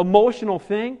just emotional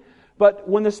thing, but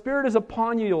when the Spirit is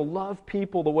upon you, you'll love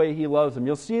people the way He loves them.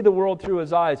 You'll see the world through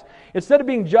His eyes. Instead of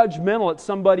being judgmental at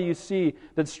somebody you see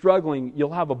that's struggling,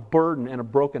 you'll have a burden and a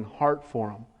broken heart for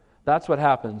them. That's what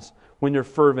happens when you're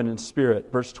fervent in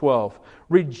spirit. Verse 12.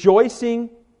 Rejoicing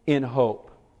in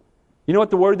hope. You know what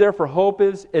the word there for hope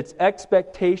is? It's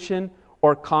expectation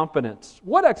or confidence.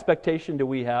 What expectation do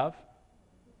we have?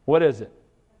 What is it?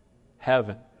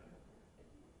 Heaven.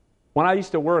 When I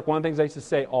used to work, one of the things I used to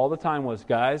say all the time was,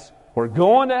 guys, we're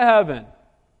going to heaven.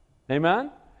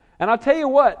 Amen? And I'll tell you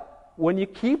what, when you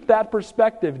keep that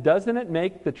perspective, doesn't it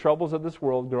make the troubles of this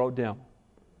world grow dim?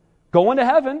 Going to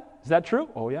heaven, is that true?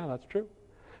 Oh yeah, that's true.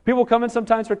 People come in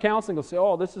sometimes for counseling, they'll say,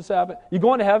 oh, this is happening. You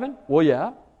going to heaven? Well,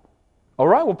 yeah. All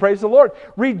right, well, praise the Lord.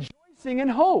 Rejoicing in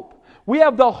hope. We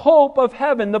have the hope of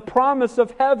heaven, the promise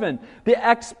of heaven,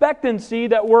 the expectancy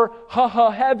that we're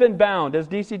heaven bound, as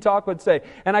DC Talk would say.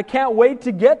 And I can't wait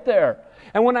to get there.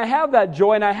 And when I have that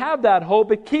joy and I have that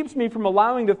hope, it keeps me from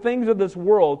allowing the things of this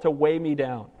world to weigh me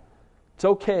down. It's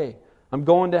okay. I'm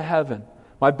going to heaven.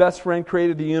 My best friend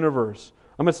created the universe.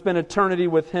 I'm going to spend eternity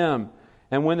with Him.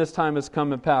 And when this time has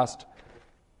come and passed,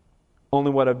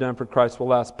 only what I've done for Christ will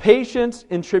last. Patience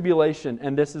in tribulation.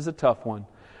 And this is a tough one.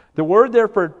 The word there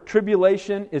for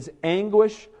tribulation is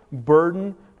anguish,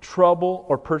 burden, trouble,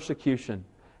 or persecution.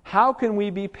 How can we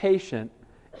be patient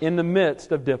in the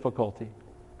midst of difficulty?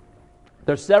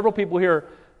 There's several people here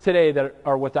today that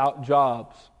are without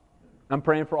jobs. I'm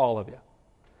praying for all of you.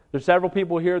 There's several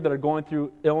people here that are going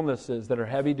through illnesses that are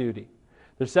heavy duty.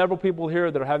 There's several people here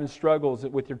that are having struggles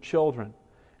with your children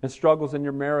and struggles in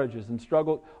your marriages and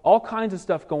all kinds of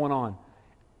stuff going on.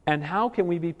 And how can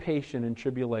we be patient in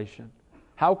tribulation?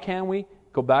 How can we?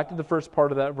 Go back to the first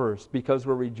part of that verse. Because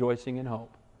we're rejoicing in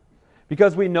hope.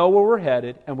 Because we know where we're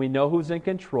headed, and we know who's in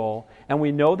control, and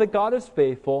we know that God is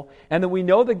faithful, and that we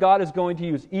know that God is going to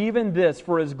use even this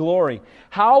for His glory.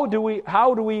 How do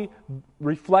we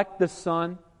reflect the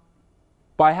Son?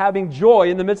 By having joy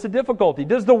in the midst of difficulty.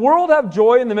 Does the world have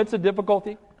joy in the midst of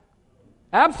difficulty?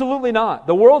 Absolutely not.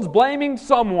 The world's blaming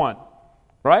someone.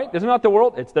 Right? Isn't that the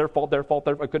world? It's their fault,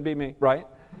 it could be me, right?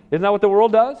 Isn't that what the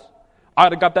world does?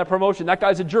 I'd have got that promotion. That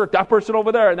guy's a jerk. That person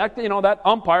over there, and that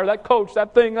umpire, that coach,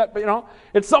 that thing,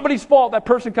 it's somebody's fault. That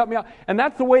person cut me out. And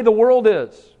that's the way the world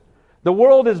is. The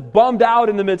world is bummed out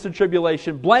in the midst of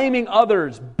tribulation, blaming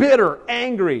others, bitter,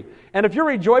 angry. And if you're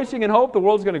rejoicing in hope, the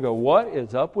world's going to go, what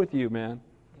is up with you, man?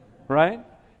 Right?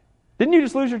 Didn't you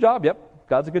just lose your job? Yep.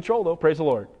 God's in control, though. Praise the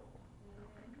Lord.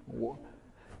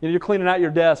 You're cleaning out your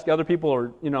desk. Other people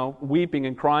are, weeping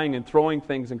and crying and throwing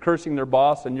things and cursing their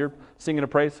boss, and you're singing a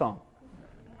praise song.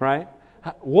 Right?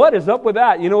 What is up with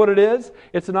that? You know what it is?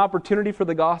 It's an opportunity for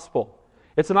the gospel.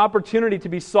 It's an opportunity to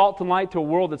be salt and light to a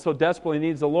world that so desperately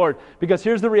needs the Lord. Because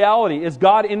here's the reality. Is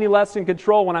God any less in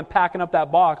control when I'm packing up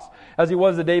that box as He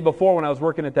was the day before when I was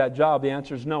working at that job? The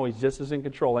answer is no. He's just as in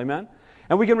control. Amen?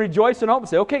 And we can rejoice and hope and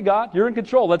say, okay, God, You're in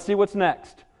control. Let's see what's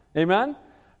next. Amen?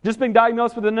 Just been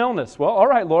diagnosed with an illness. Well, all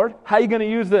right, Lord. How are you going to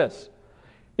use this?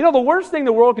 The worst thing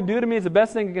the world can do to me is the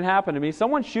best thing that can happen to me.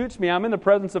 Someone shoots me, I'm in the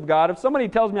presence of God. If somebody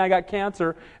tells me I got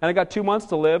cancer and I got 2 months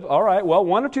to live, all right, well,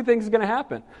 one of two things is going to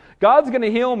happen. God's going to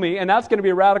heal me, and that's going to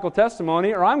be a radical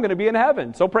testimony, or I'm going to be in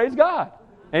heaven. So praise God.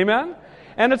 Amen?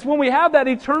 And it's when we have that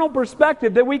eternal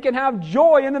perspective that we can have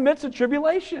joy in the midst of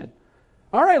tribulation.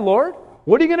 All right, Lord,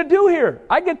 what are you going to do here?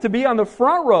 I get to be on the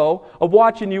front row of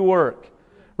watching You work.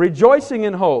 Rejoicing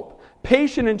in hope.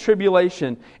 Patient in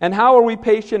tribulation. And how are we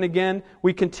patient again?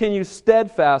 We continue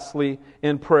steadfastly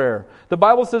in prayer. The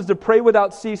Bible says to pray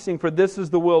without ceasing, for this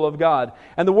is the will of God.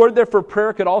 And the word there for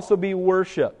prayer could also be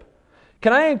worship.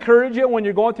 Can I encourage you when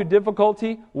you're going through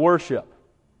difficulty? Worship.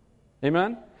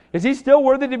 Amen? Is He still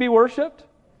worthy to be worshipped?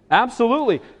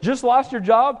 Absolutely. Just lost your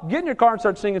job? Get in your car and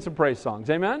start singing some praise songs.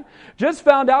 Amen? Just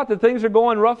found out that things are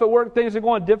going rough at work, things are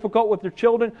going difficult with your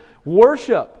children.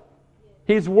 Worship.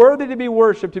 He's worthy to be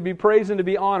worshiped, to be praised, and to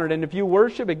be honored. And if you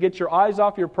worship, it gets your eyes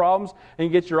off your problems and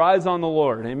you get your eyes on the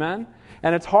Lord. Amen?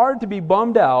 And it's hard to be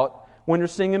bummed out when you're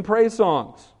singing praise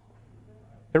songs.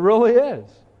 It really is.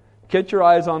 Get your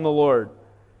eyes on the Lord.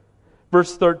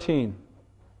 Verse 13.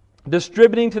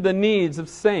 Distributing to the needs of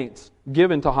saints,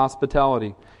 given to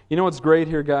hospitality. You know what's great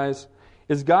here, guys?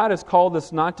 Is God has called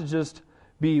us not to just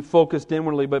be focused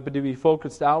inwardly, but to be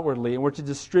focused outwardly. And we're to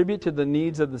distribute to the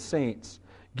needs of the saints,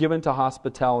 given to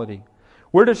hospitality.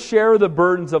 We're to share the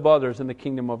burdens of others in the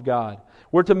kingdom of God.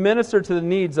 We're to minister to the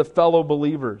needs of fellow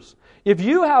believers. If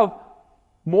you have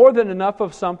more than enough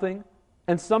of something,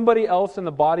 and somebody else in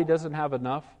the body doesn't have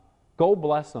enough, go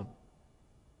bless them.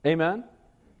 Amen?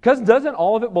 Because doesn't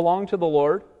all of it belong to the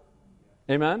Lord?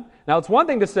 Amen? Now, it's one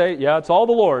thing to say, yeah, it's all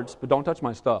the Lord's, but don't touch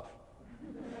my stuff.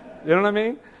 You know what I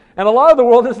mean? And a lot of the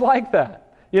world is like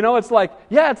that. You know, it's like,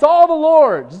 yeah, it's all the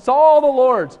Lord's. It's all the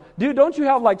Lord's. Dude, don't you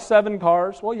have like 7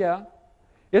 cars? Well, yeah.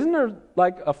 Isn't there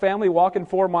like a family walking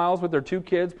 4 miles with their 2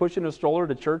 kids pushing a stroller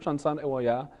to church on Sunday? Well,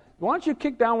 yeah. Why don't you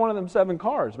kick down one of them 7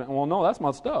 cars, man? Well, no, that's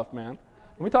my stuff, man.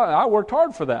 I worked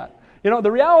hard for that. You know,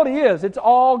 the reality is, it's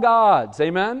all God's.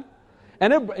 Amen?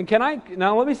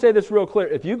 Now let me say this real clear.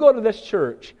 If you go to this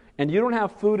church and you don't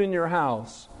have food in your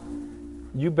house,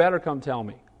 you better come tell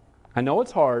me. I know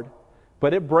it's hard,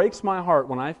 but it breaks my heart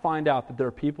when I find out that there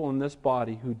are people in this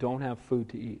body who don't have food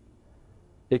to eat.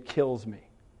 It kills me.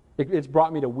 It's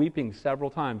brought me to weeping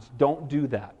several times. Don't do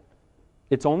that.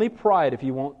 It's only pride if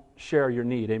you won't share your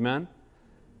need. Amen?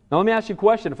 Now let me ask you a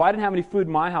question. If I didn't have any food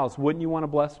in my house, wouldn't you want to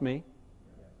bless me?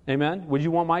 Amen? Would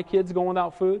you want my kids going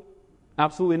without food?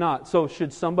 Absolutely not. So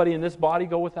should somebody in this body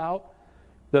go without?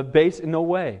 No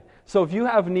way. So if you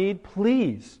have need,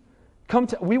 please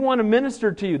we want to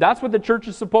minister to you. That's what the church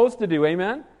is supposed to do.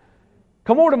 Amen?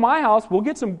 Come over to my house. We'll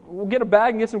get a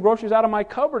bag and get some groceries out of my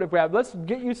cupboard if we have. Let's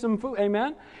get you some food.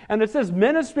 Amen? And it says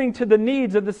ministering to the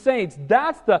needs of the saints.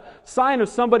 That's the sign of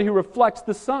somebody who reflects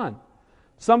the Son.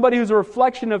 Somebody who's a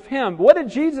reflection of Him. What did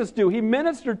Jesus do? He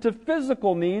ministered to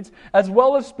physical needs as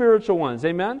well as spiritual ones.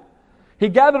 Amen? He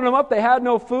gathered them up. They had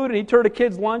no food, and He turned a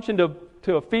kid's lunch into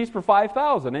a feast for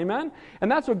 5,000. Amen?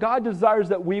 And that's what God desires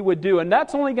that we would do. And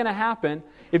that's only going to happen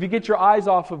if you get your eyes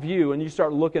off of you and you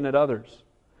start looking at others.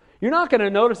 You're not going to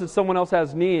notice that someone else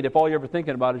has need if all you're ever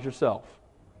thinking about is yourself.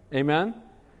 Amen?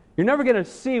 You're never going to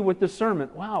see with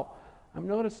discernment, wow, I'm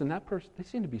noticing that person, they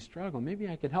seem to be struggling. Maybe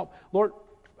I can help. Lord,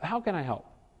 how can I help?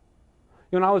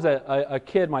 You know, when I was a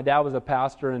kid, my dad was a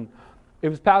pastor, and he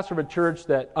was pastor of a church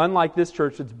that, unlike this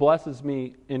church, that blesses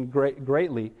me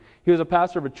greatly. He was a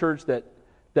pastor of a church that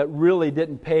really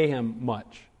didn't pay him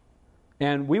much.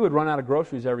 And we would run out of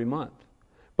groceries every month.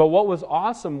 But what was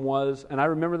awesome was, and I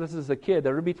remember this as a kid,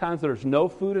 there would be times there's no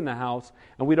food in the house,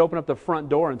 and we'd open up the front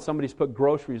door and somebody's put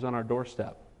groceries on our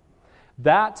doorstep.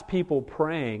 That's people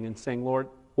praying and saying, Lord,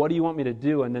 what do you want me to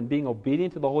do? And then being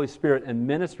obedient to the Holy Spirit and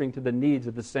ministering to the needs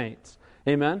of the saints.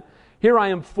 Amen? Here I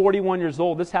am 41 years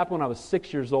old. This happened when I was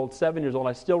 6 years old, 7 years old.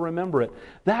 I still remember it.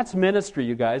 That's ministry,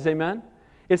 you guys. Amen?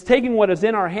 It's taking what is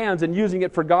in our hands and using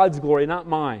it for God's glory, not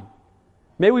mine.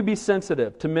 May we be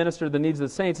sensitive to minister to the needs of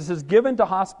the saints. It says, given to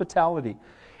hospitality.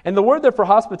 And the word there for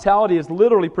hospitality is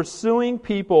literally pursuing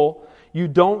people you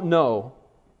don't know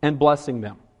and blessing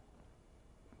them.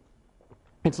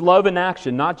 It's love in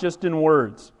action, not just in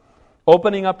words.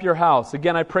 Opening up your house.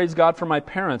 Again, I praise God for my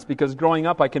parents, because growing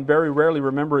up I can very rarely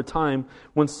remember a time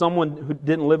when someone who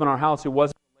didn't live in our house who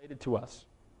wasn't related to us.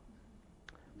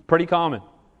 Pretty common.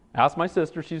 Ask my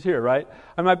sister, she's here, right?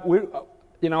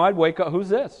 I'd wake up, who's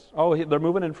this? Oh, they're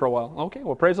moving in for a while. Okay,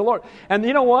 well, praise the Lord. And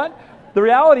you know what? The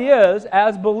reality is,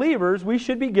 as believers, we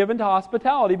should be given to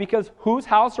hospitality, because whose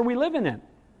house are we living in?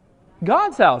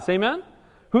 God's house, amen?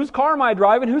 Whose car am I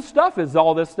driving? Whose stuff is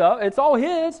all this stuff? It's all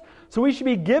His. So we should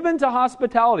be given to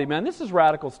hospitality. Man, this is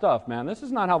radical stuff, man. This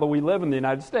is not how we live in the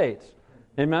United States.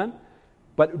 Amen?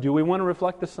 But do we want to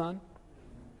reflect the sun?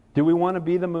 Do we want to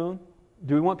be the moon?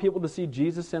 Do we want people to see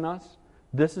Jesus in us?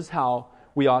 This is how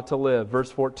we ought to live. Verse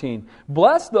 14.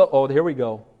 Here we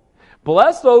go.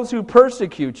 Bless those who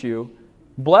persecute you.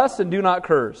 Bless and do not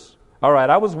curse. All right,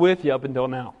 I was with you up until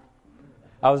now.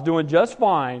 I was doing just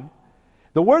fine.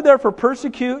 The word there for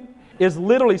persecute is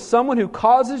literally someone who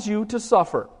causes you to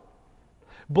suffer.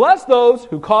 Bless those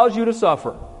who cause you to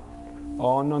suffer.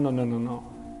 Oh, no.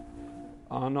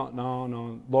 Oh,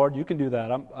 no. Lord, you can do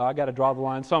that. I got to draw the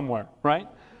line somewhere, right?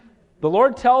 The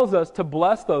Lord tells us to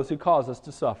bless those who cause us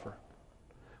to suffer.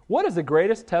 What is the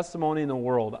greatest testimony in the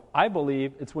world? I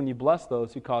believe it's when you bless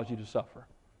those who cause you to suffer.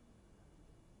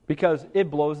 because it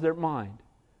blows their mind.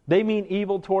 They mean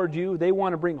evil toward you. They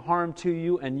want to bring harm to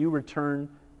you, and you return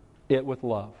it with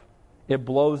love. It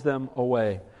blows them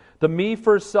away. The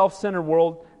me-first, self-centered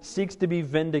world seeks to be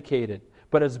vindicated.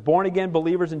 But as born-again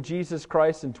believers in Jesus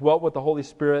Christ and dwelt with the Holy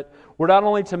Spirit, we're not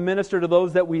only to minister to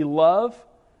those that we love,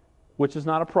 which is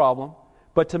not a problem,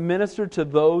 but to minister to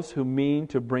those who mean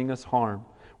to bring us harm.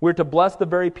 We're to bless the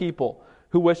very people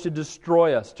who wish to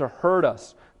destroy us, to hurt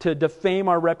us, to defame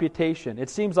our reputation. It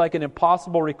seems like an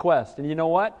impossible request. And you know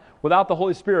what? Without the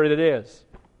Holy Spirit, it is.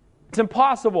 It's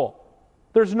impossible.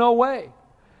 There's no way.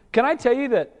 Can I tell you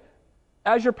that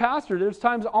as your pastor, there's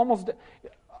times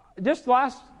just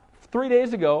last 3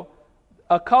 days ago,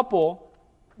 a couple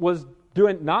was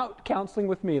doing, not counseling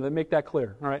with me, let me make that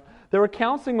clear, all right? They were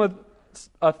counseling with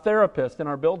a therapist in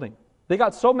our building. They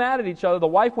got so mad at each other, the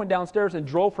wife went downstairs and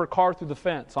drove her car through the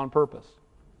fence on purpose.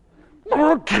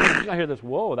 I hear this,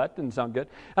 whoa, that didn't sound good.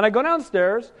 And I go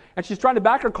downstairs, and she's trying to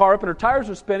back her car up, and her tires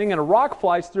are spinning, and a rock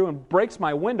flies through and breaks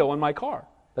my window in my car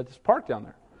that's parked down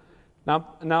there.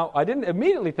 Now, I didn't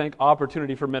immediately think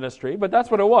opportunity for ministry, but that's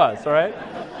what it was, all right?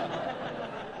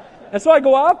 And so I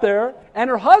go out there, and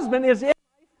her husband is in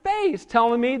my face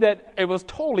telling me that it was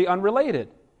totally unrelated.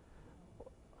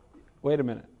 Wait a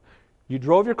minute. You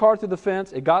drove your car through the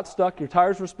fence, it got stuck, your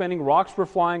tires were spinning, rocks were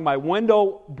flying, my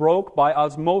window broke by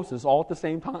osmosis all at the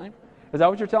same time? Is that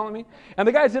what you're telling me? And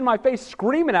the guy's in my face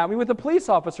screaming at me with a police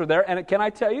officer there, and can I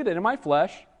tell you that in my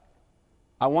flesh,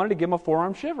 I wanted to give him a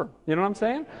forearm shiver. You know what I'm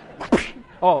saying?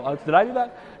 Did I do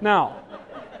that? Now,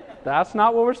 that's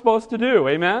not what we're supposed to do,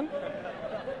 amen?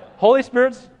 Holy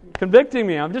Spirit's convicting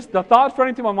me. The thoughts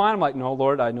running through my mind, I'm like, no,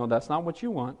 Lord, I know that's not what you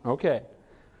want. Okay.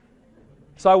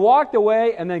 So I walked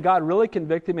away, and then God really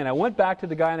convicted me, and I went back to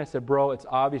the guy, and I said, bro, it's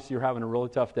obvious you're having a really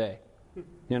tough day,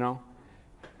 you know?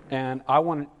 And I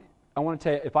want to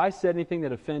tell you, if I said anything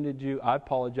that offended you, I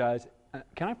apologize.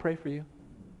 Can I pray for you?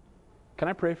 Can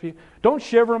I pray for you? Don't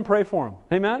shiver and pray for them.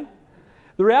 Amen?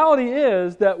 The reality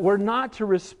is that we're not to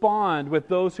respond with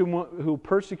those who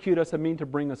persecute us and mean to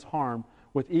bring us harm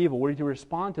with evil. We're to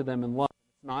respond to them in love.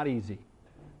 It's not easy.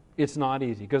 It's not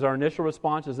easy because our initial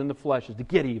response is in the flesh is to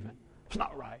get even. It's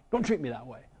not right. Don't treat me that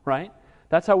way, right?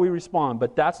 That's how we respond,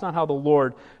 but that's not how the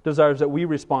Lord desires that we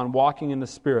respond, walking in the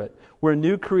Spirit. We're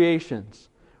new creations.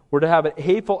 We're to have a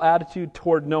hateful attitude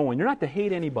toward no one. You're not to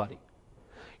hate anybody.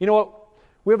 You know what?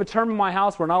 We have a term in my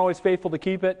house. We're not always faithful to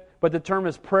keep it, but the term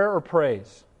is prayer or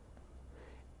praise.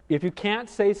 If you can't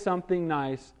say something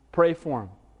nice, pray for them.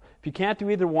 If you can't do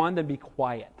either one, then be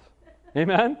quiet.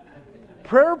 Amen?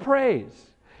 Prayer or praise.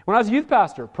 When I was a youth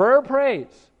pastor, prayer or praise.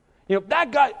 You know,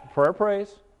 that guy, prayer or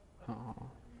praise. Oh.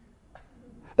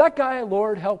 That guy,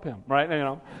 Lord, help him. Right? You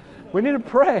know, we need to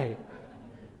pray.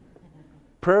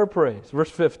 Prayer or praise. Verse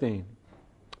 15.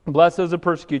 Bless those that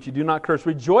persecute you. Do not curse.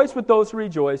 Rejoice with those who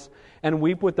rejoice and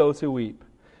weep with those who weep.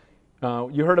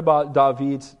 You heard about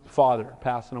David's father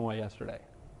passing away yesterday.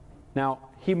 Now,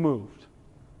 he moved.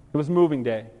 It was moving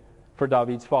day for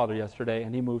David's father yesterday,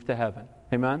 and he moved to heaven.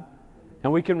 Amen?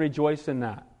 And we can rejoice in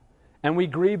that. And we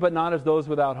grieve, but not as those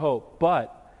without hope.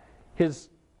 But his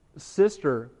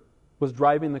sister was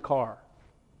driving the car.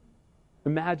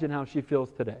 Imagine how she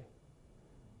feels today.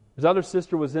 His other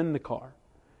sister was in the car.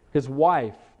 His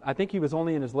wife, I think he was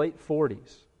only in his late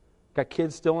 40s. Got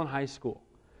kids still in high school.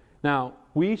 Now,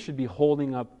 we should be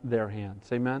holding up their hands.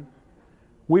 Amen?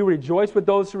 We rejoice with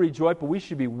those who rejoice, but we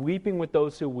should be weeping with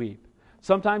those who weep.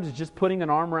 Sometimes it's just putting an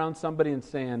arm around somebody and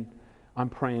saying, I'm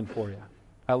praying for you.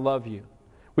 I love you.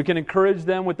 We can encourage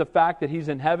them with the fact that he's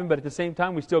in heaven, but at the same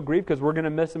time, we still grieve because we're going to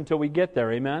miss him till we get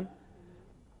there. Amen?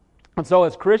 And so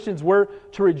as Christians, we're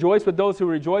to rejoice with those who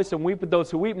rejoice and weep with those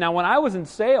who weep. Now, when I was in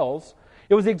sales,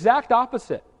 it was the exact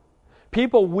opposite.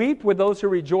 People weep with those who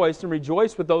rejoiced and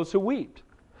rejoiced with those who wept.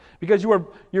 Because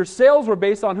your sales were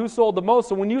based on who sold the most.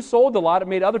 So when you sold a lot, it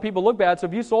made other people look bad. So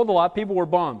if you sold a lot, people were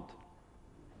bummed.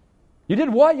 You did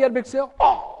what? You had a big sale?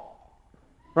 Oh!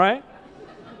 Right?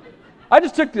 I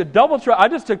just took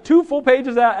 2 full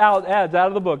pages ads out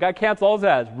of the book. I canceled all those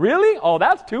ads. Really? Oh,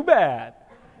 that's too bad.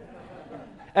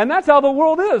 And that's how the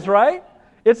world is, right?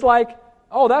 It's like,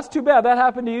 oh, that's too bad. That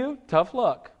happened to you? Tough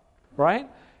luck. Right?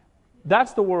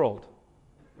 That's the world.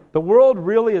 The world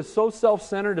really is so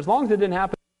self-centered. As long as it didn't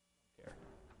happen,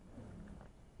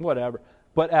 whatever.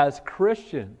 But as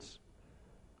Christians,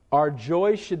 our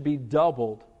joy should be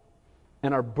doubled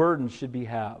and our burden should be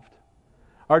halved.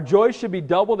 Our joy should be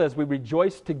doubled as we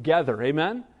rejoice together.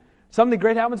 Amen? Something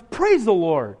great happens. Praise the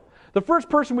Lord. The first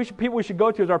person people we should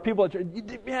go to is our people.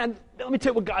 Man, let me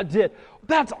tell you what God did.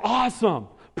 That's awesome.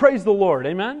 Praise the Lord.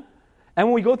 Amen? And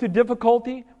when we go through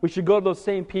difficulty, we should go to those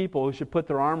same people who should put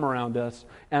their arm around us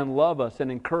and love us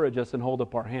and encourage us and hold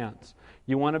up our hands.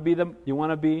 You want to be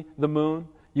the moon?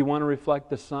 You want to reflect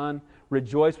the sun?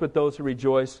 Rejoice with those who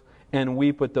rejoice and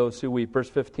weep with those who weep. Verse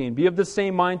 15, be of the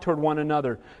same mind toward one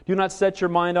another. Do not set your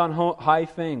mind on high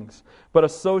things, but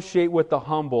associate with the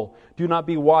humble. Do not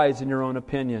be wise in your own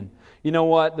opinion. You know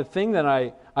what? The thing that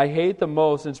I hate the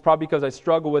most, and it's probably because I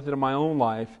struggle with it in my own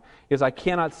life, is I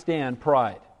cannot stand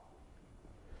pride.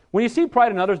 When you see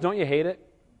pride in others, don't you hate it?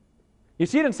 You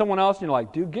see it in someone else and you're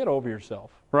like, dude, get over yourself,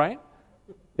 right?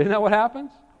 Isn't that what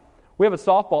happens? We have a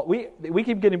softball. We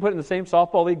keep getting put in the same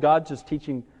softball league. God's just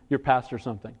teaching your pastor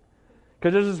something.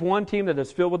 Because there's this one team that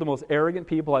is filled with the most arrogant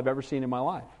people I've ever seen in my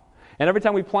life. And every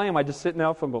time we play them, I just sit in the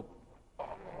outfield and go,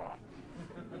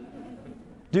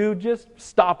 dude, just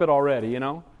stop it already, you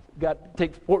know? Got to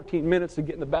take 14 minutes to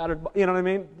get in the batter's, you know what I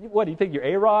mean? What, do you think you're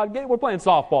A-Rod? We're playing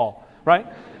softball, right?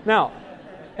 Now,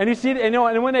 and you see,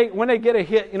 and when they get a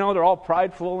hit, they're all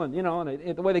prideful, and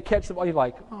and the way they catch the ball, you're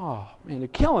like, oh man, you're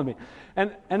killing me.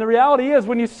 And the reality is,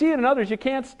 when you see it in others, you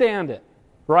can't stand it,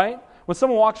 right? When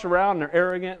someone walks around and they're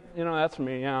arrogant, that's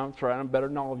me. Yeah, that's right. I'm better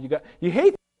than all of you guys. You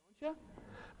hate that, don't you?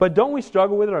 But don't we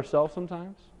struggle with it ourselves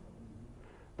sometimes?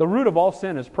 The root of all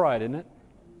sin is pride, isn't it?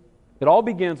 It all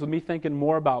begins with me thinking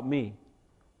more about me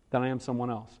than I am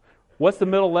someone else. What's the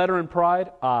middle letter in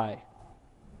pride? I,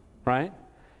 right?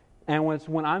 And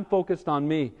when I'm focused on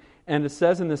me, and it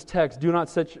says in this text, do not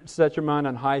set your mind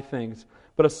on high things,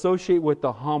 but associate with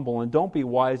the humble, and don't be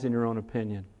wise in your own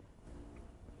opinion.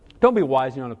 Don't be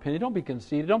wise in your own opinion. Don't be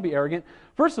conceited. Don't be arrogant.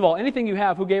 First of all, anything you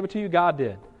have, who gave it to you? God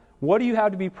did. What do you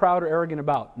have to be proud or arrogant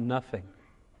about? Nothing.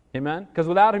 Amen? Because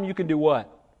without Him, you can do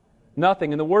what?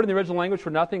 Nothing. And the word in the original language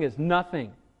for nothing is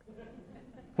nothing.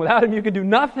 Without Him, you can do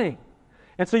nothing.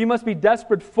 And so you must be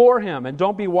desperate for Him, and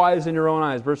don't be wise in your own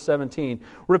eyes. Verse 17.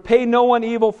 Repay no one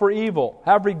evil for evil.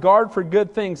 Have regard for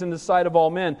good things in the sight of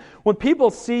all men. When people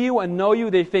see you and know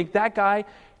you, they think, that guy,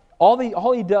 all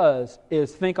he does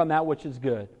is think on that which is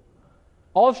good.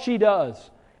 All she does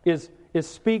is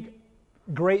speak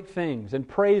great things and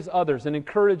praise others and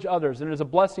encourage others and is a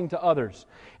blessing to others.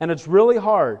 And it's really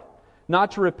hard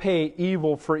not to repay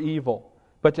evil for evil,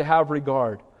 but to have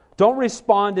regard. Don't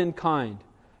respond in kind.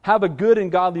 Have a good and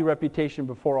godly reputation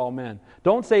before all men.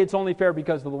 Don't say it's only fair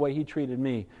because of the way he treated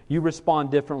me. You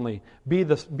respond differently. Be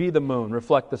the moon,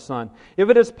 reflect the sun. If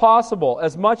it is possible,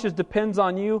 as much as depends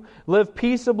on you, live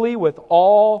peaceably with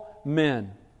all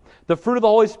men. The fruit of the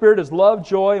Holy Spirit is love,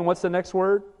 joy, and what's the next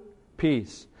word?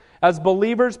 Peace. As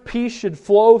believers, peace should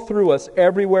flow through us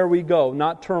everywhere we go,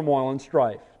 not turmoil and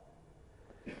strife.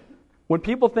 When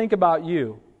people think about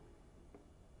you,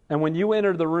 and when you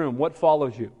enter the room, what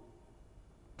follows you?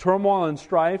 Turmoil and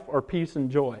strife, or peace and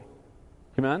joy?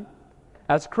 Amen?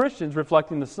 As Christians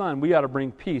reflecting the Son, we ought to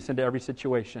bring peace into every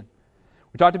situation.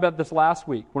 We talked about this last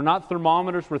week. We're not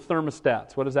thermometers, we're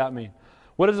thermostats. What does that mean?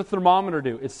 What does a thermometer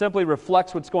do? It simply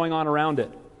reflects what's going on around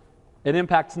it. It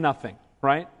impacts nothing,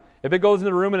 right? If it goes in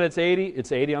the room and it's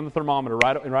 80 on the thermometer,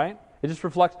 right? It just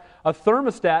reflects. A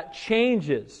thermostat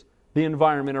changes the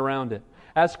environment around it.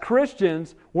 As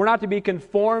Christians, we're not to be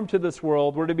conformed to this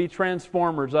world, we're to be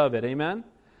transformers of it. Amen?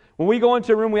 When we go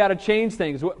into a room, we ought to change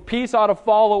things. Peace ought to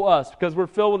follow us because we're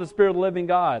filled with the Spirit of the living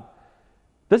God.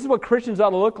 This is what Christians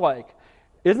ought to look like.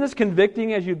 Isn't this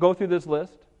convicting as you go through this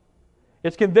list?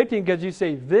 It's convicting because you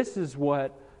say, this is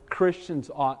what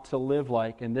Christians ought to live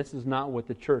like, and this is not what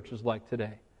the church is like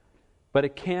today. But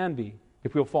it can be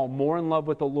if we'll fall more in love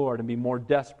with the Lord and be more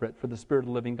desperate for the Spirit of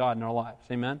the living God in our lives.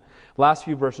 Amen? Last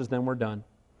few verses, then we're done.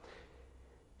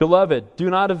 Beloved, do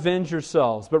not avenge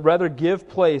yourselves, but rather give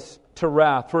place to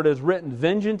wrath. For it is written,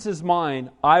 vengeance is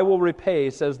mine, I will repay,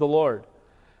 says the Lord.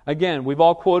 Again, we've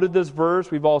all quoted this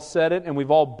verse, we've all said it, and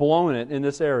we've all blown it in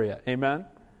this area. Amen?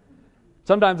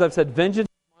 Sometimes I've said, vengeance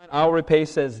is mine, I will repay,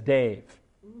 says Dave.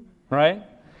 Right?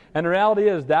 And the reality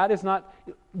is, that is not...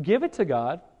 Give it to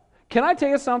God. Can I tell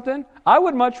you something? I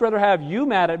would much rather have you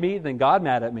mad at me than God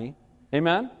mad at me.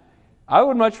 Amen? I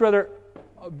would much rather...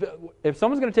 If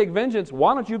someone's going to take vengeance,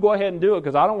 why don't you go ahead and do it?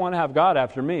 Because I don't want to have God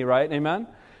after me, right? Amen?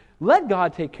 Let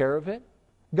God take care of it.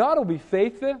 God will be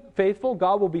faithful.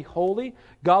 God will be holy.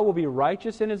 God will be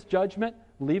righteous in His judgment.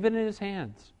 Leave it in His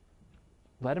hands.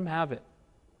 Let Him have it.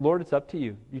 Lord, it's up to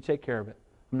you. You take care of it.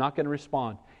 I'm not going to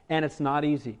respond. And it's not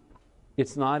easy.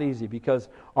 It's not easy because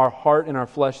our heart and our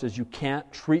flesh says, you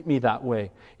can't treat me that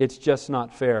way. It's just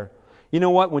not fair. You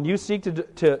know what? When you seek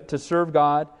to serve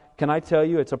God, can I tell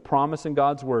you, it's a promise in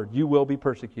God's Word. You will be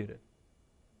persecuted.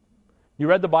 You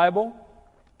read the Bible?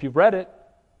 If you've read it,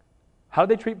 how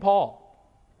did they treat Paul?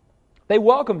 They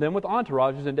welcomed him with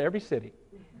entourages into every city.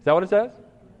 Is that what it says?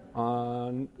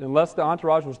 unless the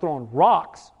entourage was throwing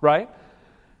rocks, right?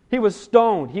 He was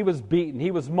stoned, he was beaten,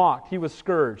 he was mocked, he was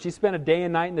scourged. He spent a day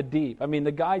and night in the deep. I mean,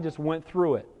 the guy just went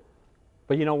through it.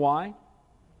 But you know why?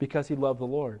 Because he loved the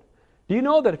Lord. Do you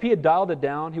know that if he had dialed it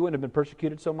down, he wouldn't have been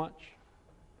persecuted so much?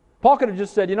 Paul could have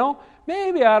just said,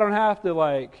 maybe I don't have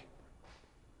to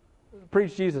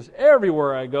preach Jesus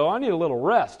everywhere I go. I need a little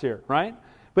rest here, right?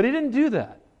 But he didn't do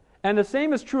that. And the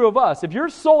same is true of us. If you're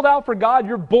sold out for God,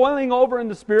 you're boiling over in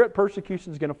the Spirit,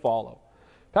 persecution is going to follow.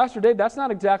 Pastor Dave, that's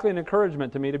not exactly an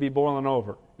encouragement to me to be boiling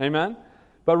over. Amen?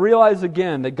 But realize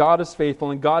again that God is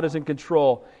faithful and God is in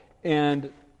control.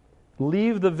 And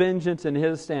leave the vengeance in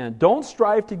His stand. Don't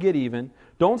strive to get even.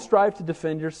 Don't strive to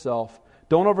defend yourself.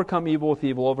 Don't overcome evil with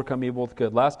evil. Overcome evil with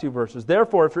good. Last two verses.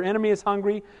 Therefore, if your enemy is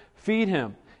hungry, feed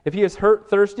him. If he is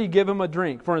thirsty, give him a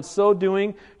drink. For in so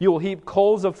doing, you will heap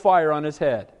coals of fire on his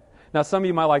head. Now, some of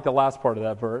you might like the last part of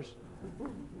that verse.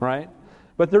 Right?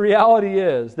 But the reality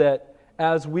is that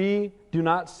as we do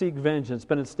not seek vengeance,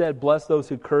 but instead bless those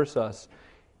who curse us,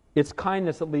 it's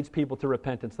kindness that leads people to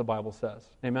repentance, the Bible says.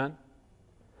 Amen?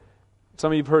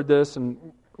 Some of you have heard this, and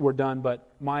we're done, but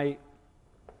we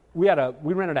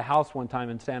rented a house one time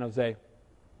in San Jose,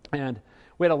 and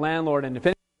we had a landlord, and if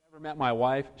anyone's ever met my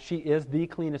wife, she is the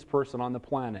cleanest person on the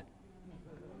planet.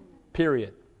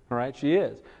 Period. All right? She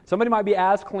is. Somebody might be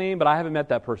as clean, but I haven't met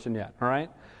that person yet. All right?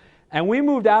 And we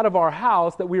moved out of our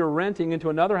house that we were renting into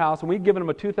another house, and we'd given them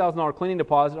a $2,000 cleaning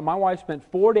deposit, and my wife spent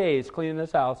 4 days cleaning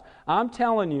this house. I'm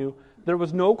telling you, there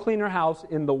was no cleaner house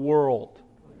in the world.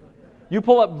 You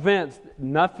pull up vents,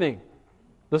 nothing.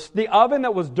 The oven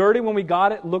that was dirty when we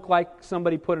got it looked like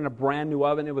somebody put in a brand new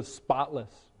oven. It was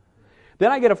spotless. Then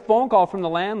I get a phone call from the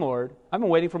landlord. I've been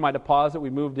waiting for my deposit. We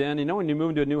moved in. You know when you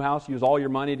move into a new house, you use all your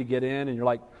money to get in, and you're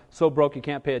like so broke you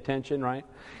can't pay attention, right?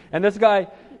 And this guy,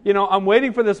 I'm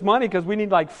waiting for this money because we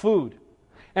need food.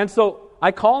 And so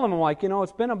I call him. I'm like,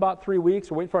 it's been about 3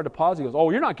 weeks. We're waiting for our deposit. He goes, oh,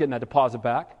 you're not getting that deposit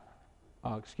back.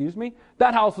 Excuse me?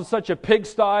 That house was such a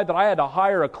pigsty that I had to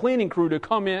hire a cleaning crew to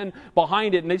come in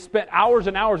behind it, and they spent hours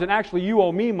and hours, and actually you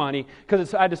owe me money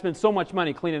because I had to spend so much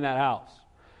money cleaning that house.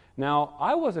 Now,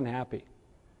 I wasn't happy.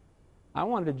 I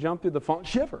wanted to jump through the phone,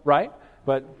 shiver, right?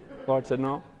 But the Lord said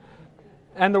no.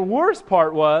 And the worst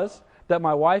part was that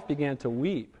my wife began to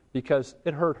weep because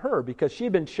it hurt her, because she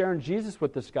had been sharing Jesus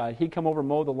with this guy. He'd come over,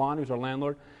 mow the lawn, he was our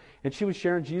landlord, and she was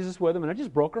sharing Jesus with him, and it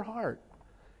just broke her heart.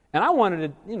 And I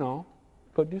wanted to,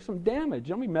 do some damage.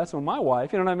 Don't be messing with my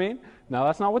wife, you know what I mean? No,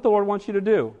 that's not what the Lord wants you to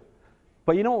do.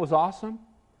 But you know what was awesome?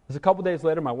 It was a couple days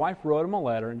later, my wife wrote him a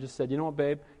letter and just said, you know what,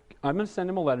 babe, I'm going to send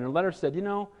him a letter. And the letter said,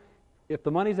 if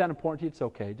the money's that important to you, it's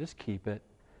okay, just keep it.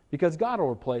 Because God will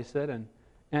replace it.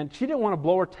 And she didn't want to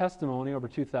blow her testimony over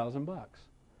 $2,000.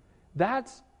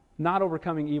 That's not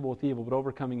overcoming evil with evil, but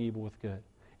overcoming evil with good.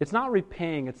 It's not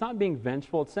repaying. It's not being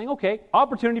vengeful. It's saying, okay,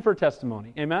 opportunity for a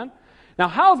testimony. Amen? Now,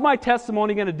 how's my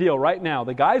testimony going to deal right now?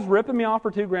 The guy's ripping me off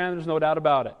for $2,000. There's no doubt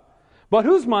about it. But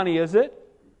whose money is it?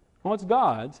 Well, it's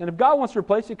God's. And if God wants to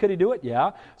replace it, could He do it?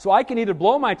 Yeah. So I can either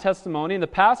blow my testimony, and the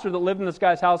pastor that lived in this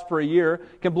guy's house for a year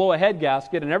can blow a head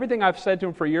gasket, and everything I've said to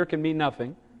him for a year can mean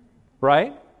nothing.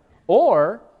 Right?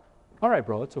 Or, all right,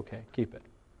 bro, it's okay. Keep it.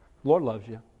 The Lord loves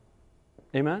you.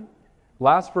 Amen?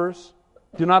 Last verse.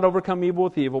 Do not overcome evil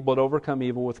with evil, but overcome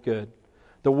evil with good.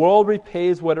 The world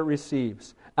repays what it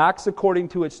receives. Acts according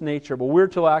to its nature, but we're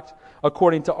to act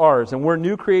according to ours. And we're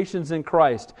new creations in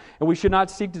Christ. And we should not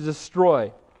seek to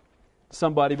destroy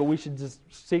somebody, but we should just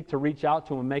seek to reach out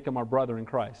to them and make them our brother in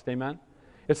Christ. Amen?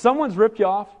 If someone's ripped you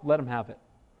off, let them have it.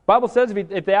 The Bible says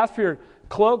if they ask for your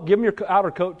cloak, give them your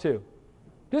outer coat too.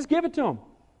 Just give it to them.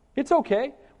 It's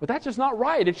okay, but that's just not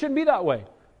right. It shouldn't be that way.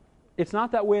 It's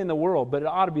not that way in the world, but it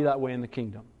ought to be that way in the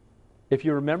kingdom. If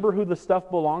you remember who the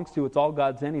stuff belongs to, it's all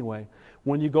God's anyway.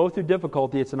 When you go through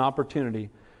difficulty, it's an opportunity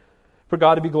for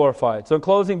God to be glorified. So in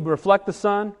closing, reflect the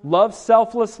Son, love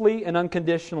selflessly and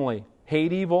unconditionally,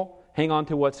 hate evil, hang on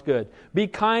to what's good. Be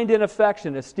kind and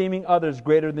affectionate, esteeming others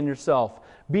greater than yourself.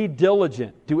 Be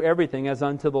diligent, do everything as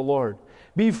unto the Lord.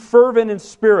 Be fervent in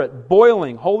spirit,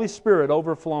 boiling, Holy Spirit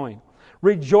overflowing.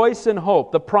 Rejoice in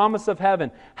hope, the promise of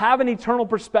heaven. Have an eternal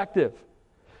perspective.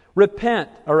 Repent,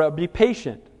 or be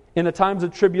patient in the times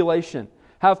of tribulation.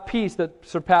 Have peace that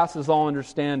surpasses all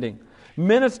understanding.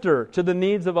 Minister to the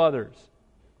needs of others.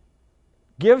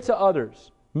 Give to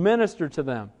others. Minister to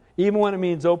them, even when it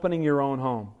means opening your own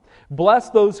home.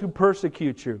 Bless those who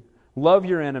persecute you. Love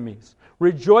your enemies.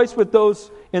 Rejoice with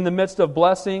those in the midst of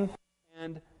blessing,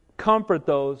 and comfort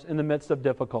those in the midst of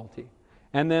difficulty.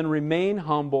 And then remain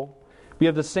humble. Be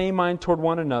of the same mind toward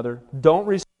one another. Don't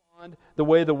respond the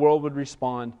way the world would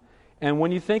respond. And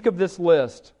when you think of this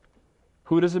list,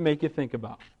 who does it make you think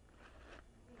about?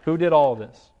 Who did all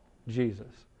this? Jesus.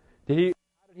 How did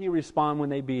He respond when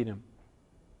they beat Him?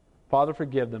 Father,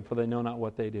 forgive them, for they know not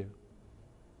what they do.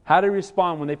 How did He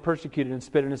respond when they persecuted and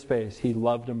spit in His face? He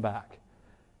loved them back.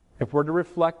 If we're to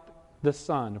reflect the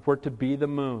sun, if we're to be the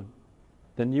moon,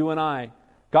 then you and I,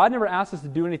 God never asks us to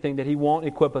do anything that He won't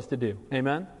equip us to do.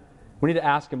 Amen? We need to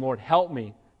ask Him, Lord, help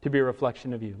me to be a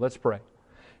reflection of You. Let's pray.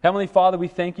 Heavenly Father, we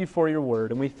thank You for Your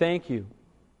word, and we thank You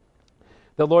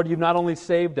that, Lord, You've not only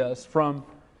saved us from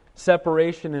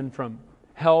separation and from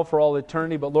hell for all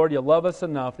eternity, but, Lord, You love us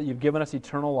enough that You've given us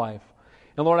eternal life.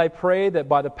 And, Lord, I pray that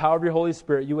by the power of Your Holy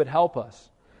Spirit, You would help us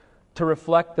to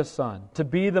reflect the sun, to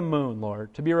be the moon,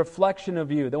 Lord, to be a reflection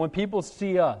of You, that when people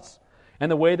see us and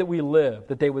the way that we live,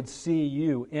 that they would see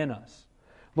You in us.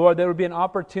 Lord, there would be an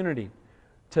opportunity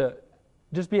to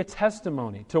just be a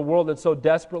testimony to a world that so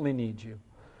desperately needs You.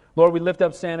 Lord, we lift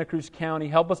up Santa Cruz County.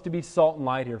 Help us to be salt and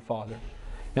light here, Father.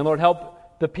 And Lord,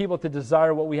 help the people to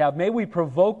desire what we have. May we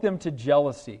provoke them to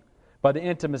jealousy by the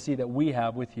intimacy that we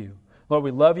have with You. Lord,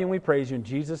 we love You and we praise You. In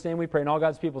Jesus' name we pray. And all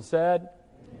God's people said,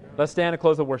 amen. Let's stand and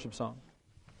close the worship song.